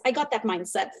 Yes, I got that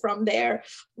mindset from there,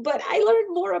 but I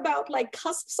learned more about like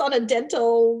cusps on a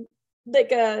dental,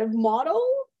 like a model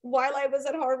while I was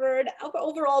at Harvard,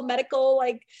 overall medical,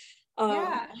 like,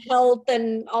 health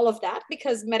and all of that,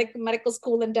 because medical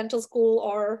school and dental school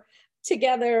are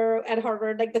together at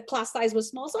Harvard. Like the class size was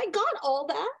small. So I got all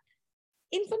that.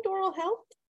 Infant oral health,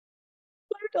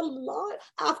 learned a lot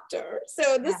after.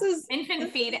 So this is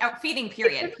infant feeding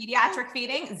period. Pediatric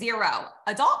feeding, 0.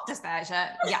 Adult dysphagia,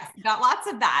 yes, got lots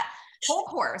of that whole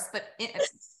course, but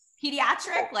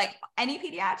pediatric, like any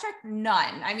pediatric,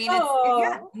 none. I mean,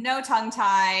 no tongue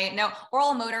tie, no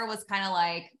oral motor was kind of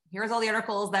like, here's all the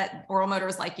articles that oral motor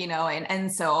is like, and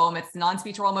so it's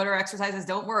non-speech oral motor exercises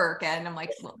don't work. And I'm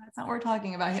like, well, that's not what we're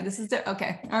talking about here. This is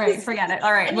okay. All right. Forget it.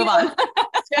 All right. Move on.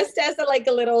 Just as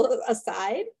a little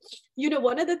aside,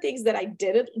 one of the things that I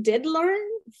did learn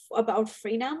about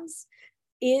frenums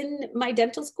in my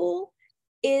dental school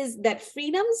is that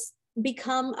frenums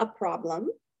become a problem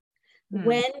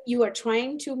when you are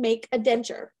trying to make a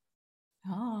denture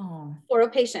for a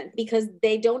patient, because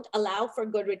they don't allow for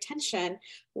good retention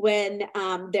when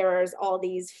there's all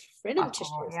these frenum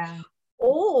tissues.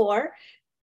 Or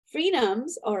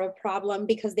frenums are a problem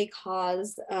because they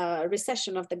cause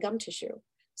recession of the gum tissue.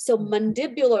 So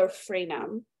mandibular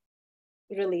frenum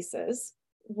releases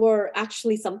were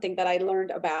actually something that I learned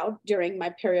about during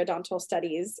my periodontal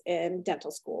studies in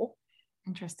dental school.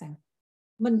 Interesting.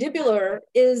 Mandibular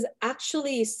is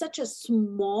actually such a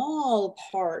small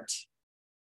part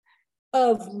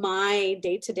of my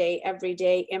day-to-day,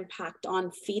 everyday impact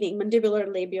on feeding.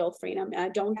 Mandibular labial frenum, I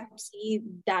don't see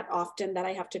that often that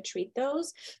I have to treat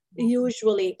those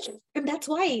usually. And that's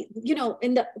why,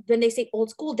 when they say old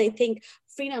school, they think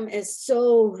frenum is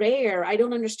so rare. I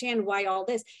don't understand why all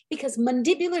this, because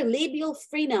mandibular labial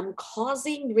frenum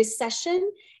causing recession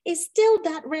is still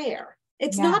that rare.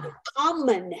 It's not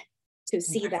common to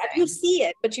see that. You see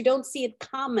it, but you don't see it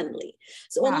commonly.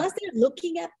 So unless they're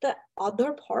looking at the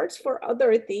other parts for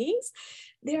other things,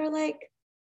 they're like,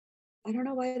 I don't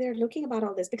know why they're looking about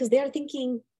all this, because they're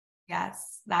thinking.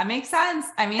 Yes, that makes sense.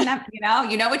 I mean, that,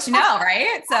 you know what you know,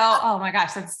 right? So, oh my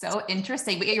gosh, that's so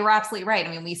interesting. But you're absolutely right. I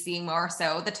mean, we see more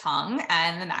so the tongue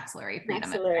and the maxillary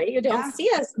frenum. You don't see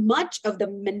as much of the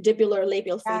mandibular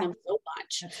labial frenum so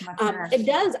much. It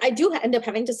does. I do end up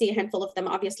having to see a handful of them.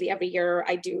 Obviously, every year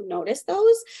I do notice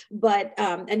those, but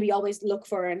and we always look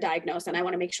for and diagnose, and I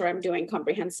want to make sure I'm doing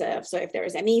comprehensive. So if there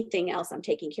is anything else, I'm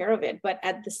taking care of it. But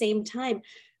at the same time,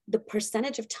 the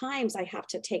percentage of times I have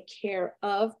to take care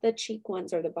of the cheek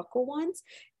ones or the buccal ones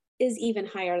is even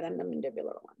higher than the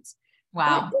mandibular ones.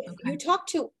 Wow. But if you talk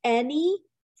to any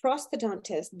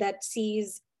prosthodontist that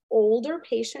sees older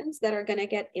patients that are going to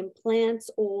get implants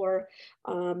or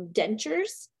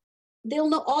dentures, they'll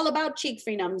know all about cheek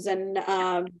frenums and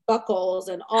buccals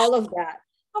and all of that.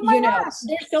 Oh my gosh.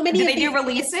 There's so many. Do they do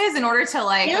releases in order to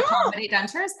accommodate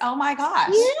dentures? Oh my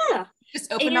gosh. Yeah.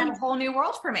 Just opened up a whole new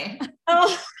world for me.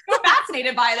 Oh, I'm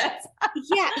fascinated by this.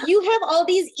 Yeah, you have all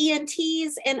these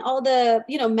ENTs and all the,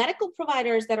 medical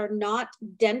providers that are not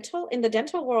dental in the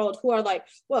dental world who are like,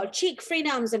 well, cheek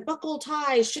frenums and buccal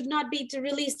ties should not be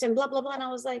released and blah, blah, blah. And I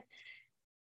was like,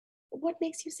 what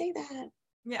makes you say that?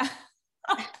 Yeah.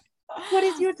 What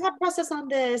is your thought process on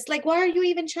this? Like, why are you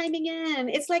even chiming in?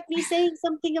 It's like me saying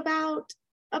something about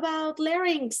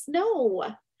larynx.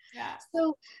 No. Yeah.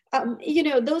 So,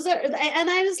 those are, and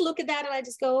I just look at that and I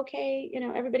just go, okay,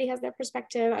 everybody has their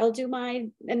perspective. I'll do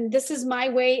mine. And this is my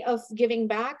way of giving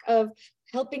back, of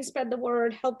helping spread the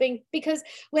word, because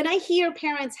when I hear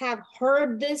parents have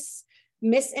heard this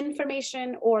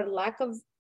misinformation or lack of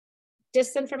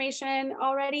disinformation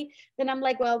already, then I'm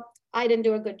like, well, I didn't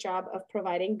do a good job of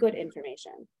providing good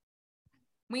information.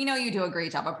 We know you do a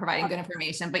great job of providing good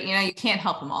information, but you can't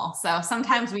help them all. So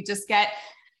sometimes we just get,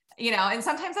 and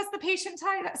sometimes that's the patient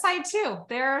side too.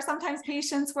 There are sometimes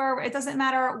patients where it doesn't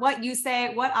matter what you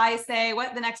say, what I say,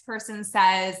 what the next person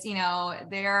says,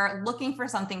 they're looking for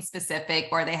something specific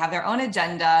or they have their own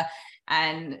agenda,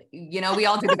 and, we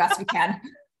all do the best we can.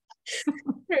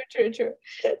 True.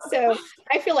 So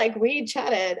I feel like we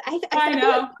chatted. I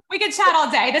know. We could chat all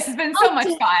day. This has been so much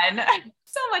fun.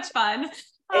 So much fun.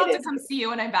 I'll have to come see you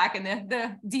when I'm back in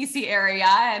the DC area.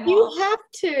 And you have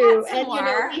to, and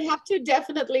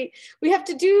we have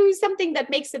to do something that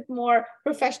makes it more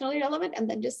professionally relevant, and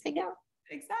then just hang out.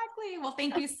 Exactly. Well,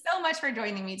 thank you so much for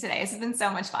joining me today. This has been so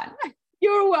much fun.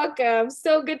 You're welcome.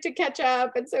 So good to catch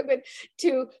up, and so good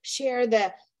to share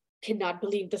the cannot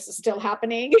believe this is still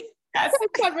happening. Yes.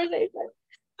 Conversation.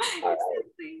 All right.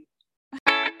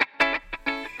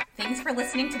 Thanks for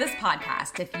listening to this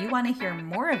podcast. If you want to hear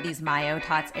more of these Myo,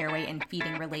 Tots, Airway, and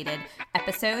feeding related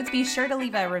episodes, be sure to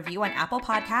leave a review on Apple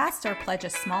Podcasts or pledge a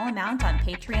small amount on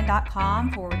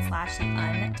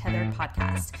patreon.com/the Untethered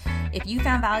Podcast. If you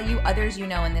found value, others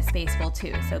in this space will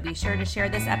too. So be sure to share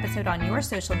this episode on your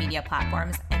social media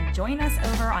platforms and join us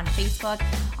over on Facebook,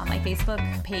 on my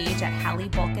Facebook page at Hallie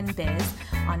Bulkin Biz,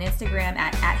 on Instagram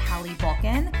at Hallie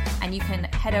Bulkin, and you can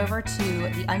head over to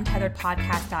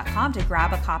theuntetheredpodcast.com to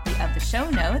grab a copy of the show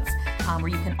notes, where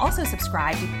you can also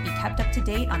subscribe to be kept up to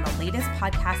date on the latest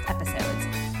podcast episodes.